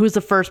match? Who's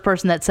the first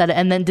person that said it?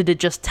 And then did it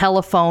just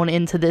telephone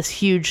into this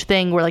huge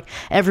thing where, like,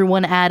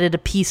 everyone added a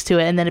piece to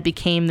it, and then it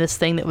became this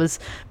thing that was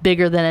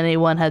bigger than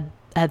anyone had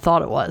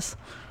thought it was?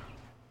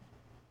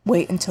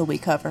 Wait until we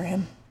cover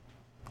him.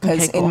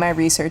 Because in my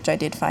research, I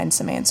did find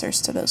some answers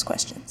to those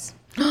questions.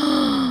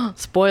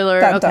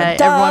 Spoiler. Dun, okay,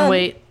 dun,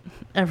 dun.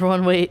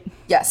 Everyone wait.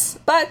 Yes,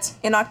 but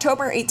in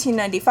October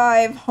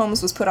 1895,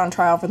 Holmes was put on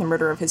trial for the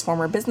murder of his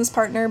former business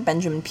partner,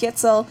 Benjamin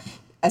Pietzel.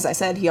 As I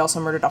said, he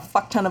also murdered a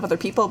fuck ton of other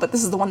people, but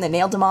this is the one they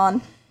nailed him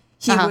on.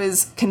 He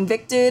was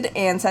convicted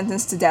and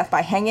sentenced to death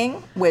by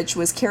hanging, which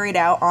was carried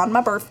out on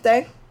my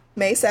birthday,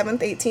 May 7th,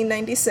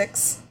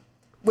 1896,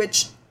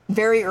 which,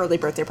 very early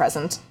birthday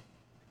present.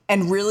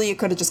 And really, it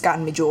could have just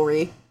gotten me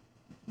jewelry.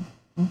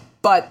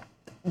 But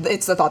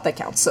it's the thought that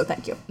counts, so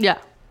thank you. Yeah.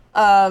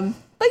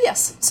 But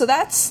yes, so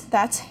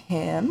that's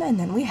him. And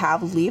then we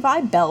have Levi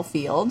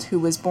Belfield, who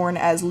was born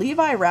as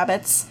Levi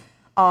Rabbits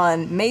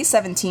on May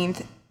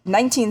 17th,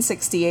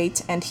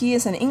 1968. And he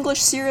is an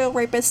English serial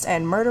rapist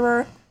and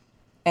murderer.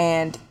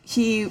 And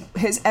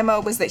his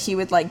MO was that he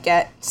would, like,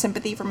 get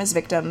sympathy from his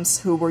victims,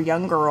 who were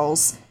young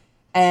girls,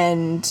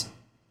 and,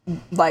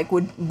 like,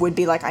 would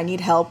be like, I need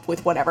help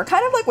with whatever.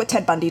 Kind of like what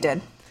Ted Bundy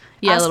did.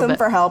 Yeah, ask them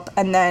for help,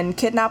 and then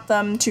kidnap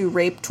them to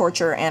rape,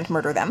 torture, and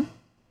murder them.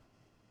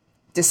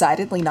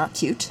 Decidedly not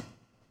cute.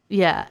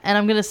 Yeah, and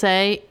I'm gonna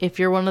say, if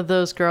you're one of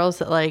those girls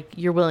that, like,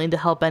 you're willing to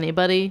help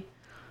anybody,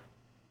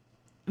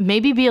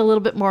 maybe be a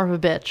little bit more of a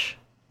bitch.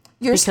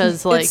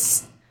 Because, like,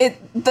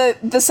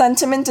 the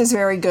sentiment is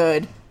very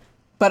good,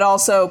 but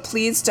also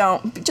please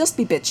don't just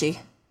be bitchy.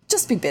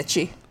 Just be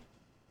bitchy.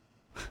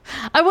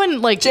 I wouldn't,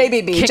 like,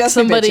 JBB, kick just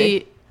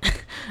somebody.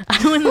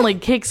 I wouldn't,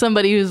 like, kick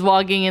somebody who's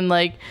walking in,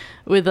 like,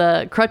 with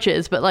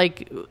crutches, but,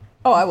 like,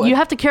 I would. You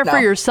have to care for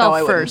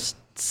yourself first.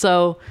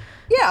 So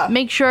yeah,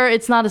 make sure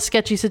it's not a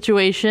sketchy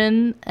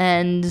situation,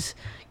 and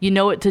you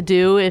know what to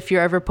do if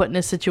you're ever put in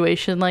a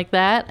situation like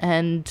that.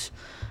 And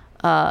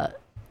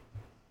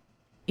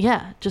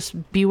yeah,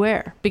 just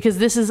beware, because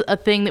this is a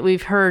thing that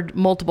we've heard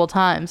multiple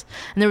times.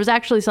 And there was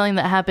actually something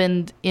that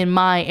happened in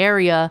my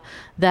area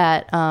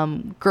that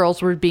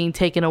girls were being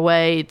taken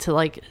away to,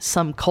 like,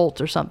 some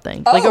cult or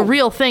something. Like a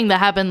real thing that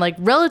happened, like,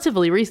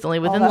 relatively recently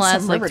within the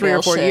last, like, 3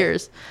 or 4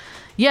 years.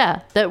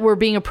 Yeah, that were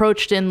being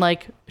approached in,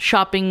 like,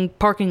 shopping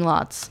parking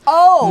lots.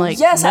 Oh, like,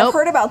 yes, nope. I've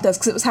heard about this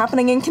because it was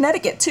happening in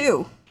Connecticut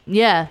too.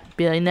 Yeah,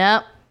 be like,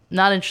 nope,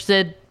 not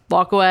interested.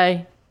 Walk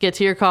away. Get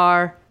to your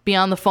car. Be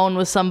on the phone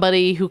with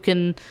somebody who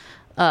can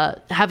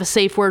have a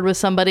safe word with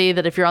somebody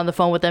that if you're on the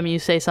phone with them and you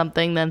say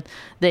something, then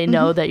they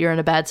know that you're in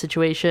a bad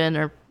situation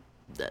or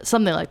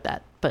something like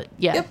that. But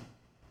yeah. Yep.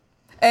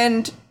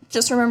 And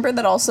just remember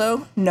that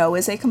also, no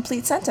is a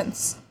complete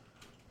sentence.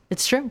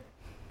 It's true.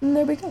 And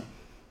there we go.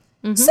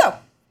 So,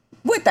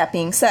 with that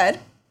being said,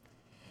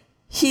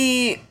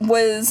 he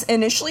was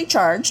initially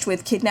charged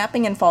with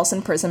kidnapping and false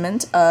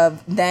imprisonment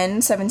of then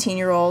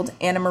 17-year-old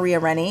Anna Maria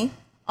Rennie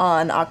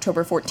on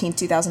October 14,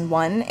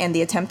 2001, and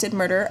the attempted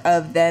murder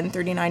of then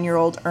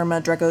 39-year-old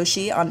Irma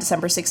Dragoshi on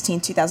December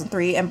 16,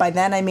 2003. And by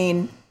then, I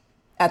mean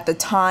at the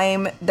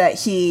time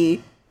that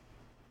he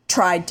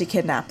tried to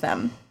kidnap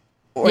them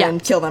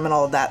and kill them and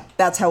all of that.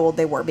 That's how old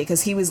they were,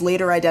 because he was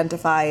later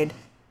identified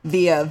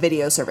via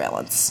video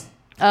surveillance.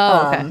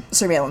 Oh, okay.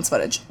 Surveillance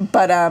footage.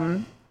 But,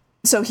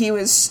 so he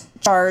was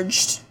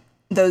charged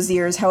those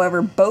years.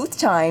 However, both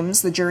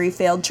times the jury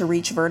failed to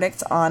reach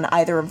verdicts on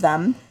either of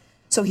them.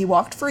 So he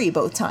walked free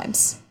both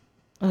times.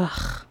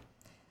 Ugh.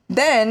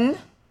 Then,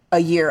 a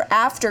year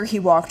after he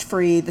walked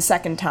free the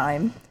second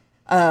time,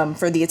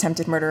 for the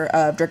attempted murder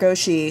of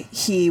Dragoshi,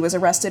 he was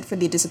arrested for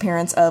the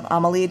disappearance of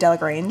Amélie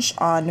Delagrange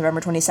on November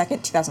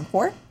 22nd,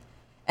 2004.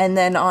 And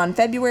then on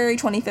February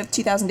 25th,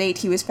 2008,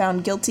 he was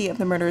found guilty of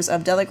the murders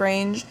of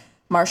Delagrange,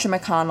 Marcia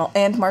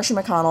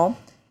McConnell,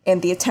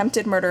 and the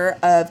attempted murder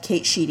of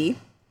Kate Sheedy,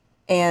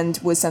 and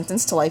was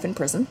sentenced to life in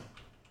prison.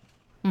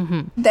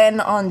 Mm-hmm. Then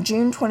on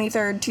June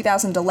 23rd,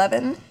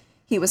 2011,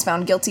 he was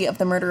found guilty of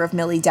the murder of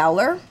Millie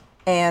Dowler,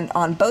 and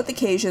on both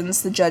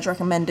occasions, the judge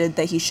recommended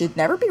that he should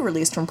never be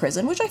released from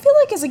prison, which I feel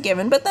like is a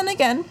given, but then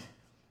again...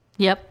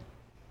 Yep.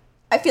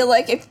 I feel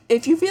like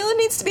if you feel it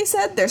needs to be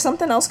said, there's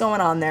something else going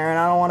on there, and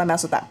I don't want to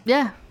mess with that.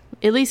 Yeah.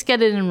 At least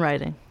get it in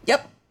writing.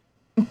 Yep.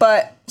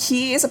 But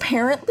he is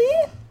apparently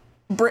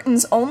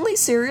Britain's only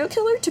serial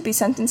killer to be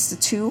sentenced to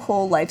 2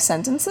 whole life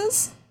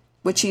sentences,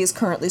 which he is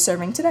currently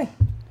serving today.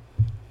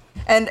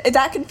 And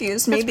that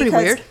confused me. That's pretty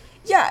weird.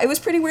 Yeah, it was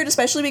pretty weird,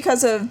 especially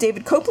because of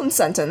David Copeland's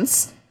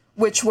sentence,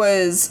 which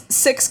was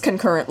 6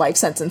 concurrent life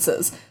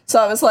sentences. So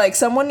I was like,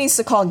 someone needs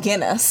to call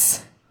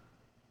Guinness.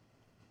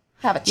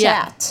 Have a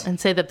chat. And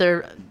say that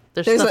their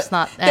stuff's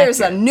not accurate. There's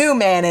a new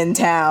man in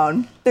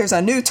town. There's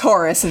a new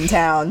Taurus in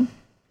town.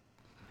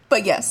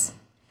 But yes.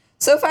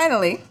 So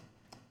finally,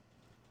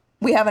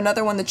 we have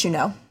another one that you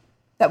know,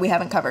 that we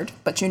haven't covered,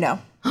 but you know.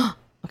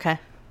 Okay.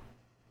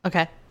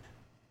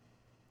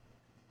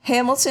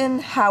 Hamilton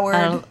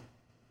Howard.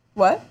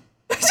 What?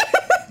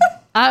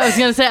 I was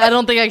going to say, I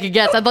don't think I could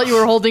guess. I thought you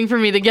were holding for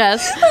me to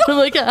guess. I'm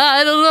like,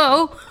 I don't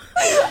know.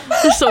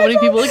 There's so many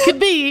people it could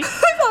be. I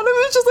thought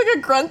it was just like a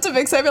grunt of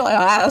excitement, like,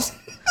 I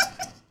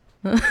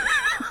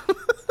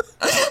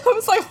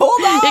was like,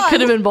 hold on. It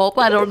could have been both.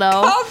 I don't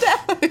know. Calm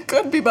down. It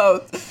could be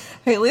both.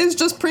 Haley is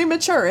just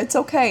premature. It's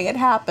okay. It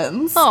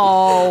happens.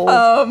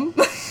 Oh.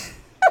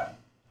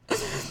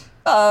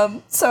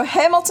 So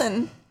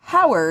Hamilton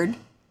Howard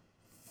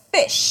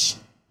Fish,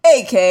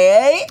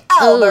 a.k.a.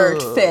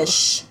 Albert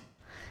Fish.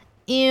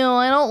 Ew,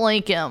 I don't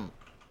like him.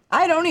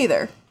 I don't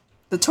either.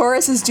 The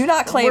Tauruses do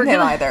not claim him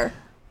either.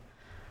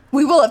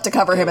 We will have to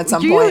cover him at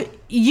some point.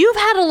 You've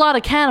had a lot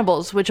of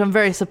cannibals, which I'm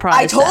very surprised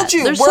I told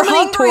you, There's we're so many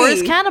hungry.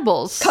 Taurus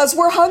cannibals. Because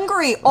we're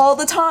hungry all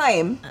the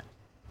time.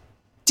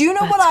 Do you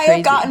know what I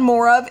have gotten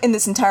more of in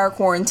this entire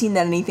quarantine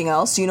than anything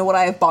else? Do you know what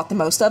I have bought the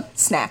most of?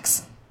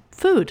 Snacks.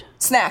 Food.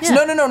 Snacks.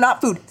 Yeah. No,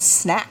 not food.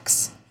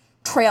 Snacks.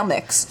 Trail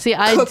mix. See,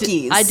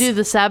 cookies. I do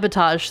the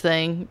sabotage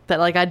thing that,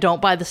 like, I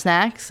don't buy the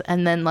snacks,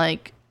 and then,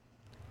 like,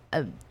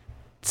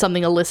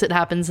 something illicit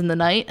happens in the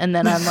night, and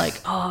then I'm like,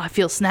 oh, I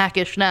feel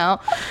snackish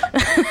now.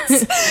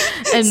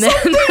 And then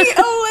something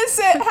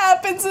illicit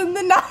happens in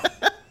the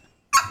night.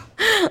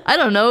 I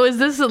don't know. Is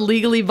this a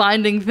legally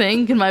binding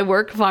thing? Can my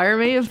work fire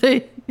me if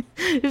they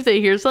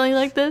hear something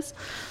like this?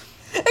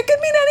 It could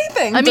mean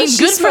anything. I mean,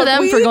 good for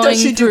them for going through.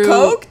 Does she do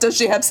coke? Does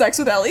she have sex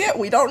with Elliot?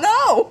 We don't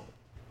know.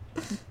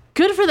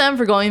 Good for them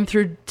for going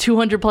through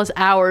 200 plus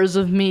hours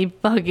of me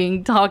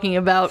fucking talking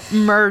about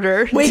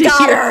murder. We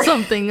got her.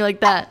 Something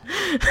like that.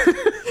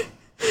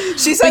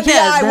 She said the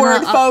I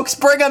word, folks.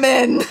 Bring them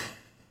in.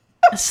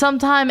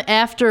 Sometime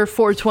after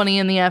 4:20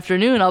 in the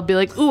afternoon, I'll be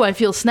like, ooh, I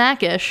feel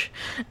snackish.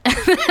 And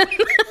then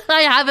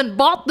I haven't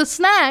bought the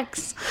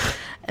snacks.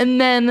 And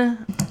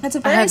then that's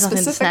a very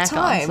specific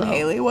time,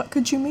 Haley. What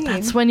could you mean?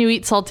 That's when you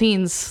eat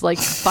saltines, like,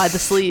 by the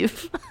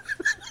sleeve.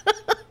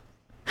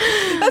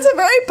 That's a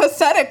very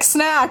pathetic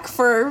snack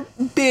for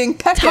being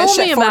peckish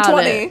at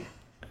 420.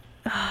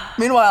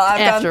 Meanwhile,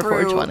 I've gone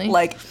through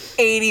like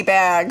 80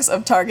 bags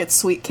of Target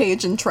Sweet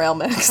Cajun trail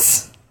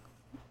mix.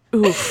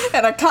 Oof.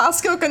 And a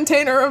Costco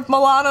container of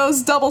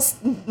Milano's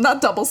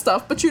not double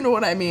stuff, but you know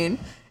what I mean.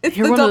 It's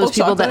You're the one of those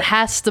people chocolate. that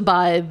has to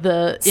buy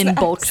the Snacks. in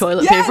bulk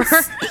toilet Yes!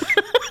 paper.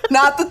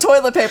 Not the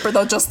toilet paper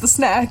though, just the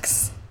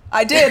snacks.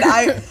 I did.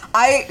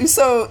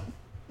 So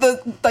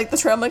the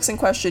trail mix in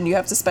question, you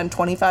have to spend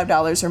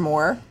 $25 or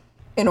more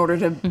in order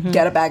to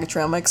get a bag of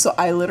trail mix. So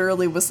I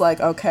literally was like,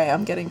 okay,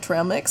 I'm getting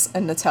trail mix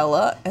and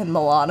Nutella and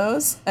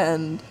Milano's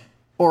and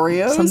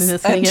Oreos. Something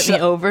that's gonna get me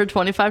over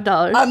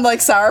 $25. I'm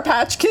like Sour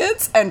Patch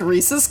Kids and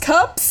Reese's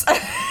Cups. And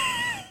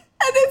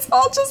it's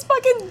all just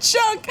fucking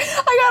junk.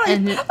 I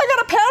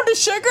got a pound of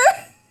sugar.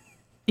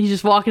 You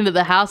just walk into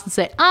the house and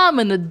say, I'm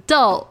an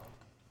adult.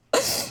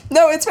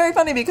 No, it's very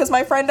funny because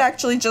my friend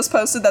actually just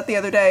posted that the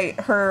other day.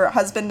 Her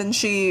husband and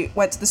she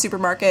went to the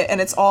supermarket and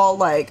it's all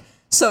like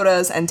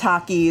sodas and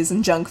Takis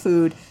and junk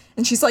food.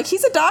 And she's like,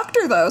 he's a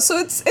doctor, though, so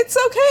it's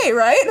okay,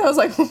 right? And I was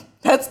like,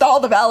 that's all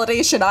the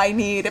validation I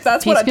need. If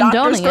that's what a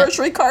doctor's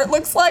grocery cart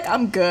looks like,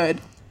 I'm good.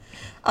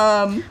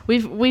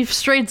 We've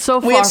strayed so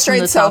far. We have strayed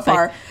from the so topic.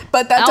 far.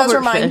 But that Albert does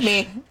remind Fish.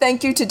 me,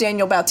 thank you to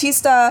Daniel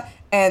Bautista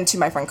and to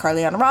my friend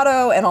Carly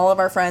Honorato and all of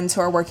our friends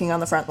who are working on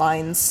the front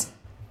lines.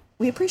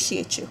 We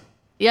appreciate you.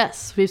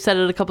 Yes, we've said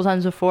it a couple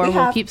times before, and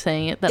we'll keep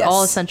saying it, that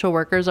all essential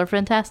workers are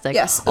fantastic.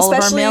 Yes, all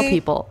of our mail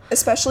people.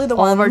 Especially the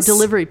all ones... of our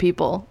delivery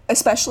people.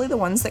 Especially the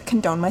ones that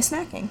condone my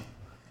snacking.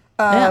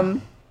 Yeah.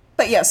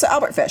 But yeah, so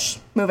Albert Fish,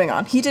 moving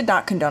on. He did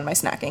not condone my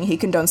snacking. He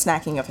condoned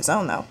snacking of his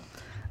own, though.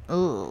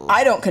 Ooh.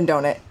 I don't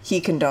condone it. He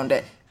condoned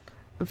it.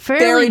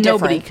 Fairly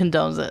nobody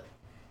condones it.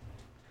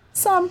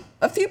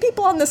 A few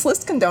people on this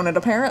list condone it,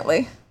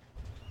 apparently.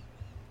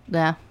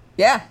 Yeah.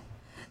 Yeah.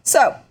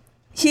 So,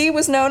 he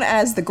was known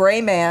as the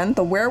Gray Man,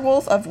 the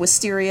Werewolf of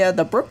Wisteria,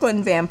 the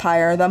Brooklyn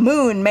Vampire, the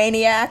Moon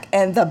Maniac,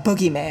 and the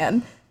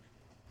Boogeyman.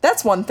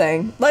 That's one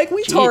thing. Like,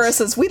 we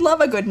Tauruses, we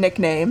love a good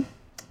nickname.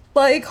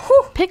 Like,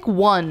 whew. Pick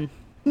one.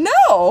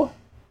 No!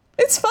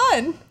 It's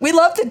fun. We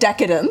love the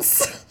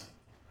decadence.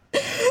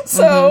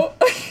 So...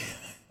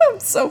 I'm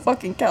so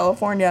fucking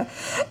California.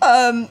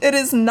 It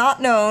is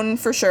not known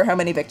for sure how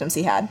many victims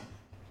he had,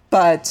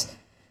 but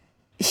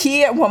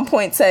he at one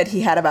point said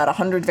he had about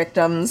 100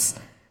 victims,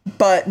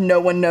 but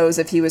no one knows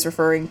if he was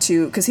referring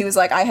to, because he was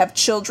like, I have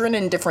children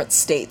in different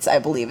states, I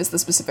believe is the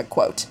specific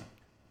quote,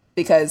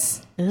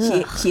 because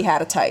he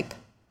had a type.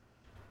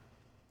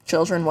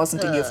 Children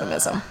wasn't a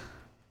euphemism.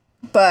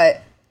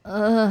 But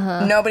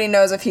nobody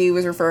knows if he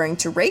was referring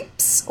to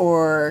rapes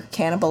or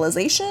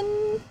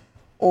cannibalization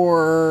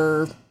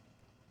or...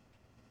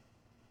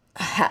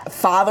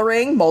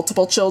 fathering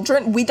multiple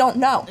children. We don't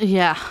know.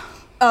 Yeah.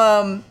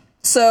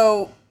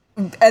 So,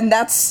 and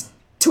that's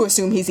to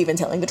assume he's even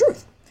telling the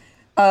truth.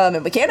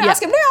 And we can't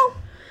ask him now.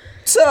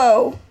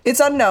 So,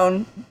 it's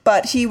unknown,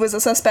 but he was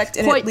a suspect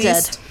in at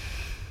least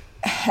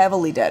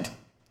heavily dead.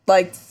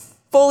 Like,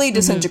 fully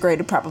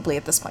disintegrated probably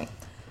at this point.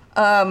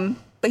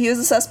 But he was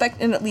a suspect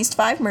in at least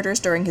 5 murders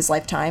during his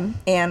lifetime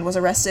and was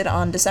arrested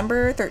on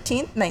December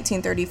 13th,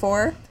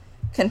 1934.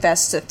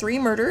 Confessed to 3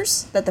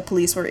 murders that the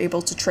police were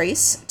able to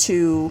trace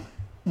to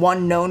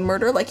one known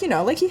murder. Like, you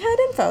know, like he had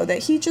info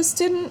that he just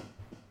didn't,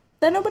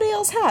 that nobody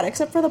else had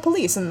except for the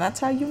police, and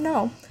that's how you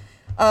know.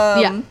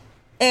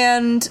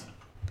 And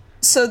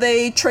so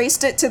they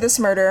traced it to this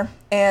murder,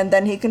 and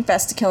then he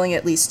confessed to killing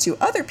at least 2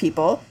 other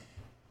people.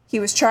 He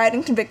was tried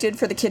and convicted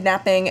for the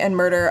kidnapping and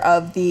murder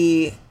of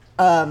the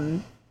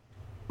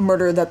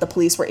murder that the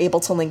police were able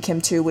to link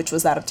him to, which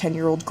was that of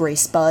 10-year-old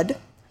Grace Budd.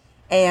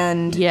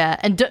 And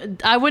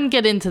I wouldn't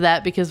get into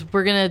that because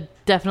we're gonna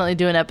definitely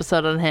do an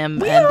episode on him,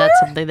 that's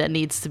something that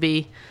needs to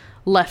be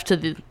left to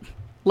the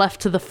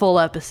full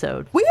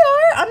episode. We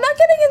are. I'm not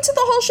getting into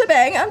the whole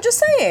shebang. I'm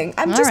just saying.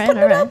 I'm just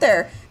putting it out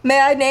there.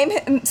 May I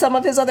name some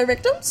of his other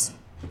victims?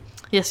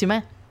 Yes, you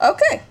may.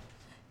 Okay.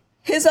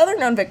 His other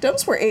known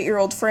victims were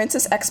 8-year-old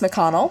Francis X.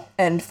 McConnell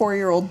and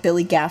 4-year-old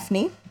Billy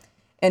Gaffney,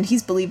 and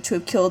he's believed to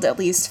have killed at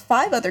least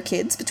 5 other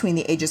kids between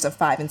the ages of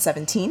 5 and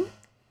 17.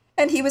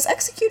 And he was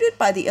executed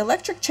by the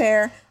electric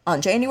chair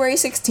on January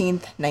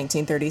 16th,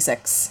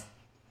 1936.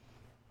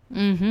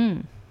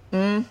 And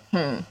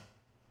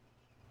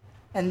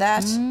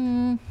that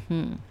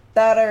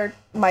are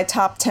my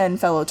top 10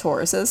 fellow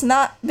Tauruses.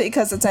 Not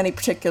because it's any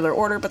particular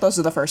order, but those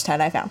are the first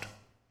 10 I found.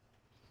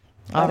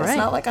 But it's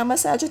not like I'm a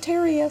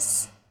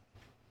Sagittarius.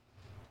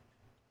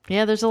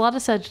 Yeah, there's a lot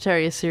of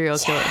Sagittarius serial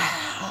killers.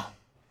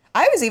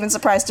 I was even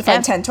surprised to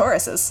find 10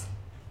 Tauruses.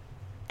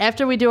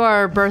 After we do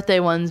our birthday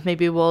ones,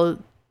 maybe we'll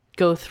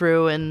go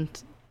through and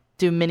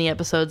do mini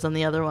episodes on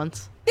the other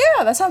ones.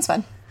 Yeah, that sounds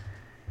fun.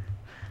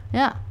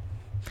 Yeah.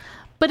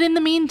 But in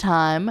the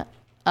meantime,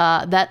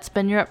 that's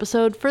been your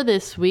episode for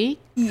this week.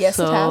 Yes,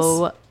 it has.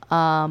 So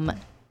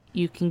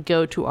you can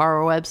go to our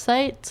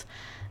website,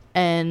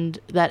 and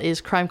that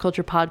is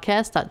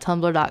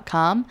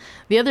crimeculturepodcast.tumblr.com.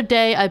 The other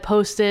day, I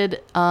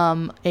posted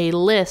a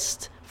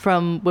list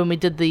from when we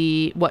did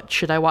the What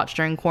Should I Watch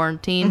During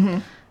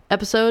Quarantine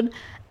episode,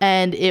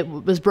 and it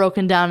was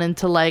broken down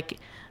into, like,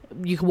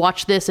 you can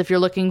watch this if you're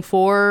looking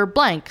for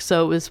blank.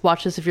 So it was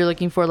watch this if you're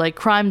looking for, like,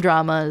 crime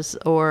dramas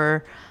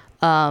or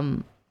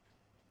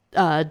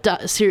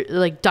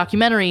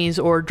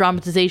documentaries or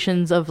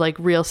dramatizations of, like,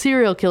 real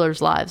serial killers'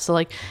 lives. So,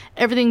 like,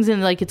 everything's in,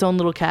 like, its own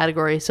little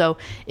category. So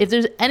if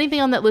there's anything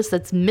on that list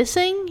that's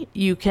missing,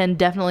 you can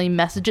definitely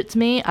message it to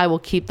me. I will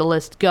keep the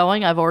list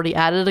going. I've already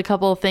added a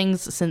couple of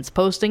things since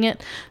posting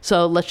it.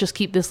 So let's just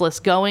keep this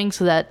list going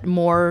so that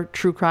more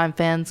true crime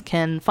fans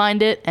can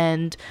find it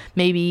and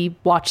maybe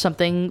watch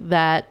something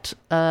that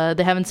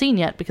they haven't seen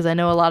yet, because I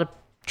know a lot of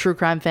true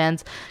crime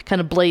fans kind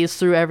of blaze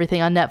through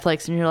everything on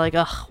Netflix, and you're like,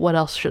 ugh, what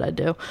else should I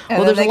do? And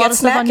well, there's a lot of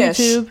stuff on snackish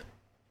YouTube.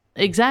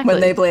 Exactly. when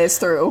they blaze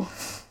through.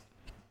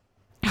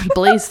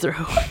 Blaze through.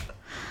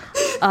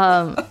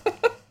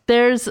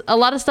 There's a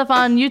lot of stuff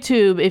on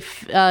YouTube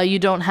if you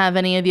don't have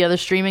any of the other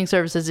streaming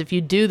services. If you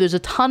do, there's a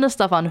ton of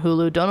stuff on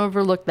Hulu. Don't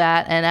overlook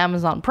that. And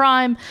Amazon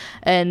Prime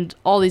and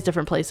all these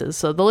different places.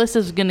 So the list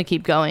is going to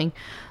keep going.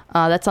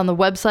 That's on the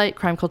website,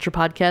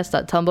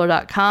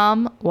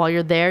 crimeculturepodcast.tumblr.com. While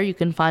you're there, you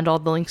can find all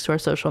the links to our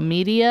social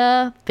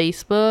media,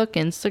 Facebook,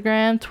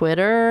 Instagram,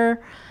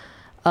 Twitter,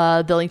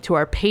 the link to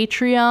our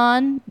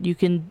Patreon. You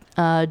can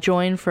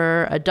join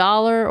for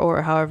 $1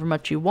 or however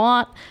much you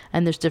want.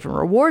 And there's different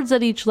rewards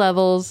at each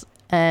levels.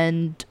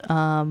 And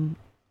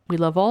we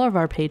love all of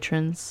our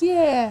patrons.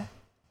 Yeah.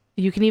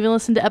 You can even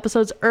listen to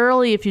episodes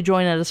early if you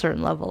join at a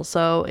certain level.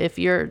 So if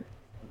you're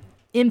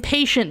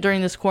impatient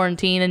during this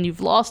quarantine and you've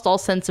lost all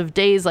sense of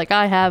days like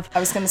I have, I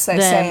was going to say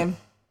same.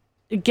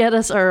 Get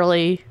us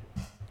early.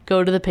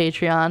 Go to the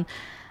Patreon.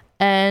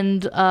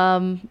 And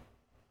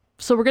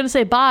so we're going to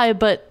say bye,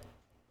 but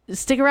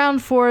stick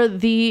around for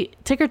the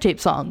Ticker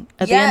Tape song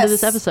at the end of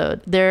this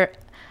episode. They're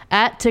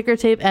at Ticker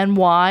Tape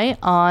NY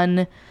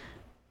on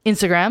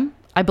Instagram.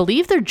 I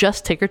believe they're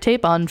just Ticker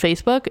Tape on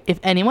Facebook. If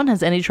anyone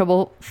has any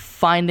trouble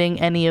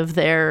finding any of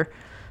their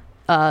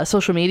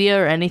social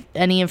media or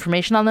any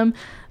information on them,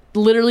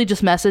 literally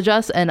just message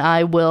us and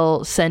I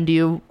will send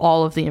you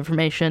all of the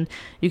information.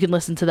 You can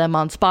listen to them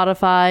on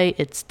Spotify.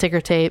 It's Ticker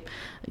Tape.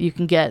 You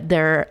can get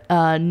their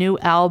new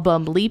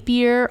album Leap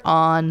Year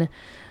on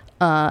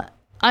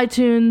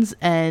iTunes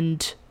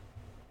and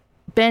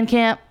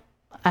Bandcamp.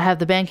 I have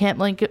the Bandcamp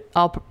link.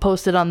 I'll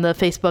post it on the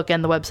Facebook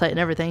and the website and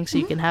everything, so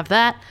you can have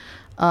that.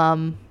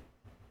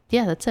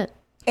 Yeah, that's it.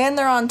 And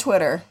they're on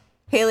Twitter.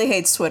 Haley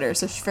hates Twitter,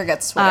 so she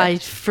forgets Twitter. I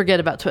forget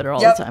about Twitter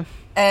all the time.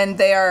 And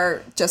they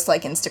are just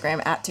like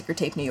Instagram at Ticker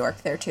Tape New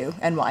York there too.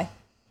 NY.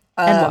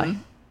 NY.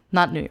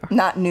 Not New York.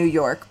 Not New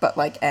York, but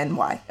like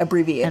NY.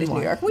 Abbreviated NY.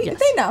 New York. Yes.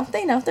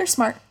 They know. They're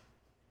smart.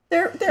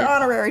 They're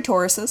honorary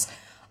Tauruses.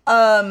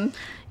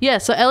 Yeah,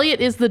 so Elliot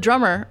is the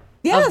drummer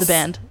of the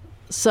band.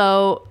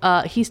 So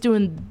he's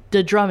doing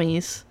the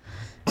drummies.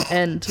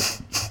 And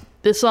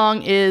this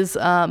song is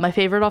my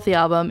favorite off the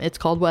album. It's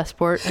called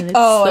Westport. And it's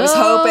I was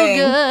hoping.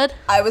 Good.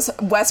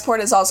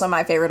 Westport is also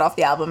my favorite off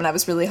the album, and I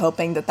was really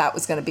hoping that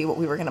was going to be what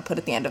we were going to put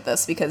at the end of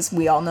this, because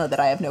we all know that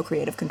I have no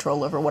creative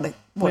control over what it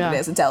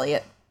is. It's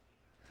Elliot.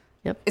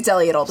 Yep. It's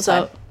Elliot all the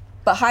time.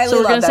 But highly so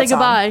we're love gonna that say song.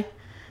 goodbye.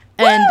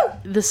 And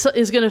this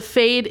is going to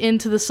fade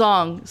into the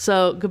song.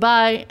 So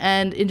goodbye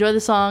and enjoy the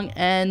song.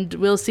 And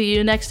we'll see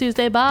you next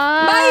Tuesday.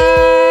 Bye.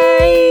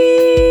 Bye.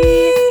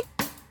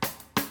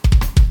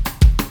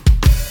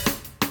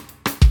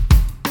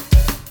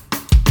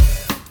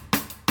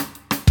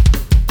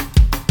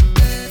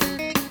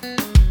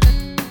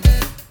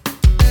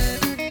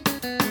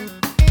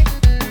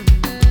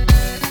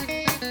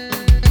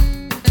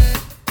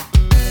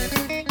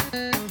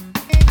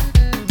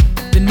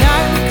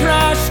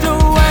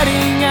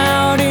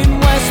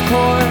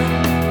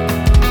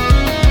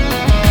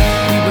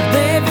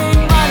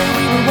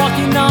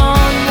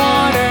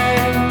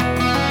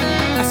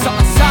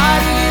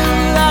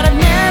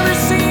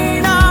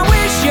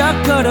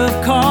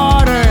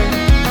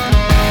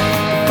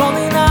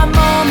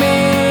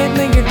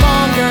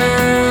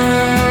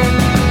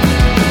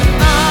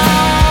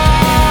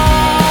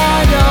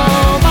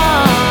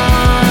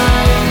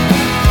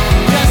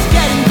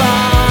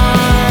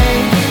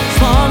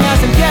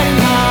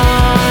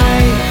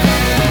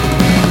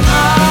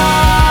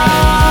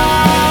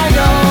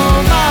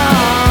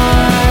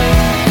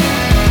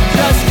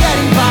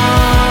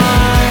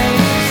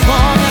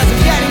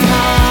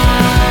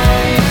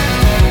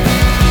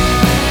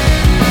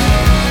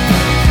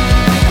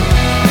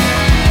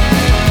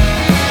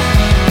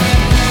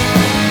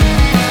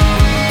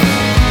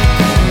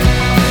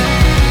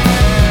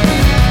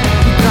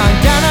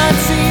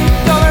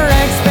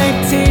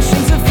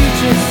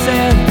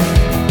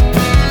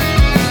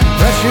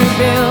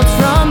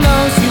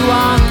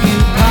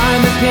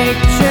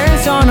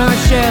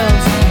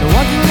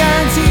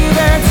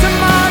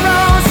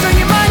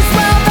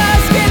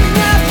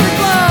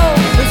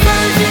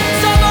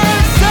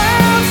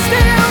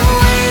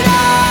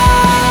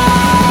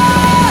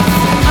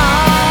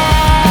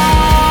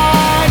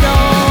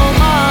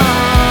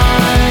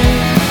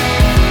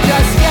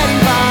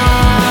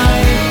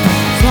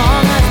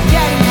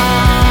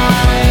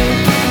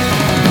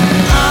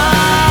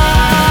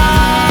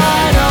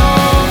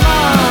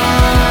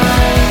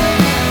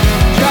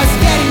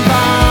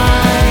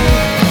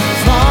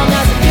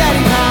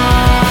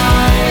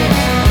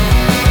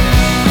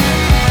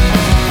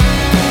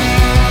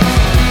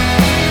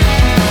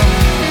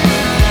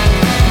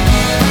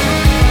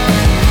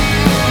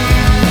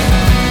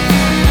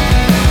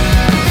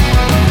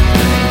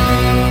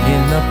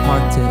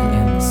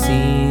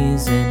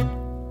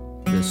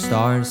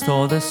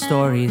 Told us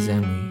stories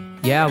and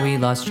we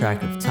lost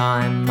track of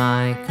time.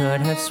 I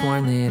could have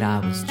sworn that I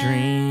was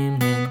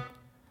dreaming.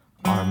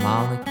 Our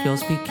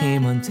molecules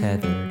became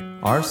untethered.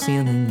 Our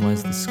ceiling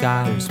was the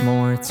sky. There's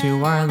more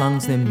to our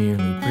lungs than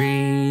merely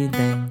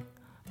breathing.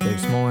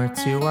 There's more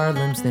to our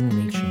limbs than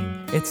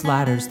reaching. It's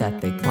ladders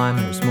that they climb.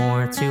 There's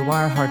more to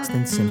our hearts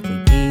than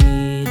simply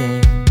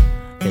beating.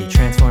 They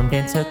transformed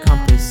into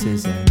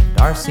compasses and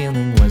our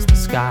ceiling was the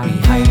sky. We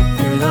hiked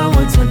through the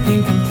woods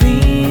hunting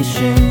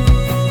completion,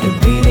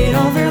 debated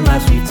over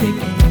lives we've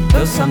taken,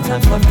 though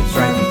sometimes left us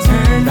right. We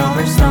turned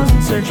over stones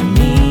in search of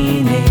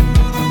meaning,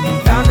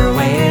 found our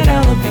way at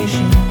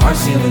elevation. Our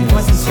ceiling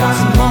was the sky.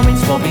 Some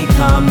moments will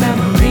become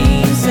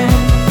memories and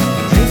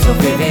dreams so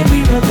vivid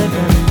we relive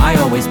them. I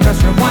always press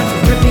rewind to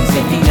ripping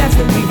safety nets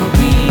that we were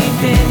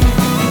weaving.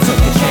 Took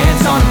a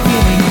chance on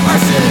feeling our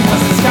ceiling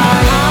was the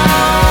sky.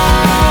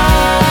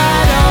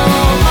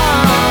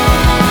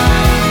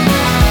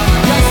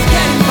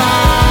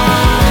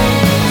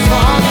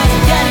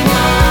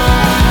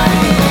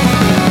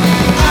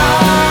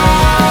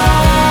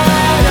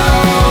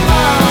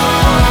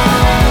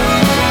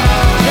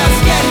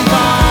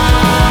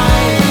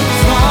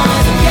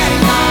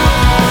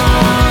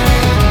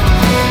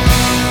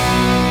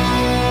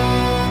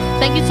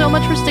 Thank you so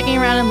much for sticking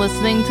around and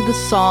listening to the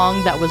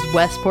song. That was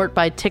Westport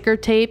by Ticker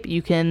Tape.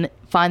 You can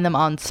find them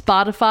on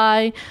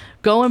Spotify.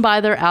 Go and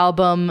buy their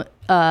album,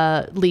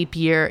 Leap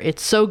Year.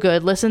 It's so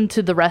good. Listen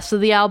to the rest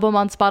of the album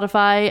on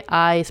Spotify.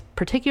 I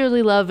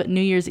particularly love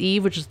New Year's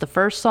Eve, which is the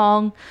first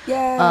song.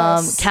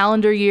 Yes.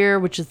 Calendar Year,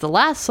 which is the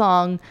last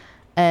song.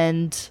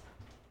 And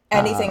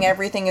Anything,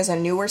 Everything is a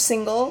newer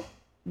single.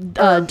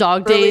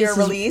 Dog Days Earlier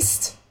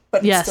released,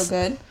 but Yes. it's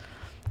still good.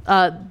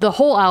 The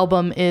whole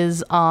album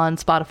is on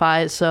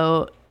Spotify,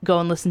 so go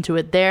and listen to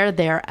it there.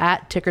 They are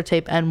at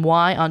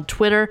TickerTapeNY on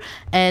Twitter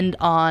and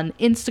on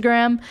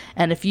Instagram.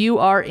 And if you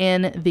are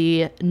in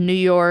the New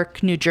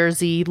York, New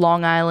Jersey,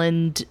 Long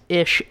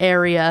Island-ish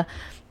area,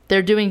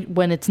 they're doing,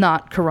 when it's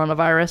not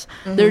coronavirus,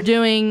 they're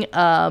doing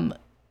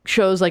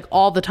shows like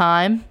all the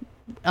time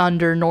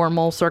under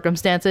normal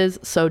circumstances.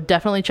 So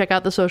definitely check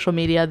out the social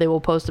media. They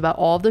will post about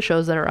all of the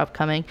shows that are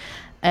upcoming.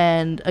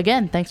 And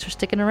again, thanks for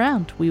sticking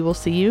around. We will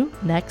see you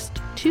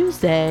next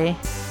Tuesday.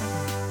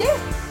 Yeah.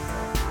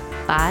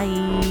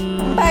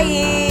 Bye.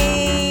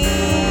 Bye.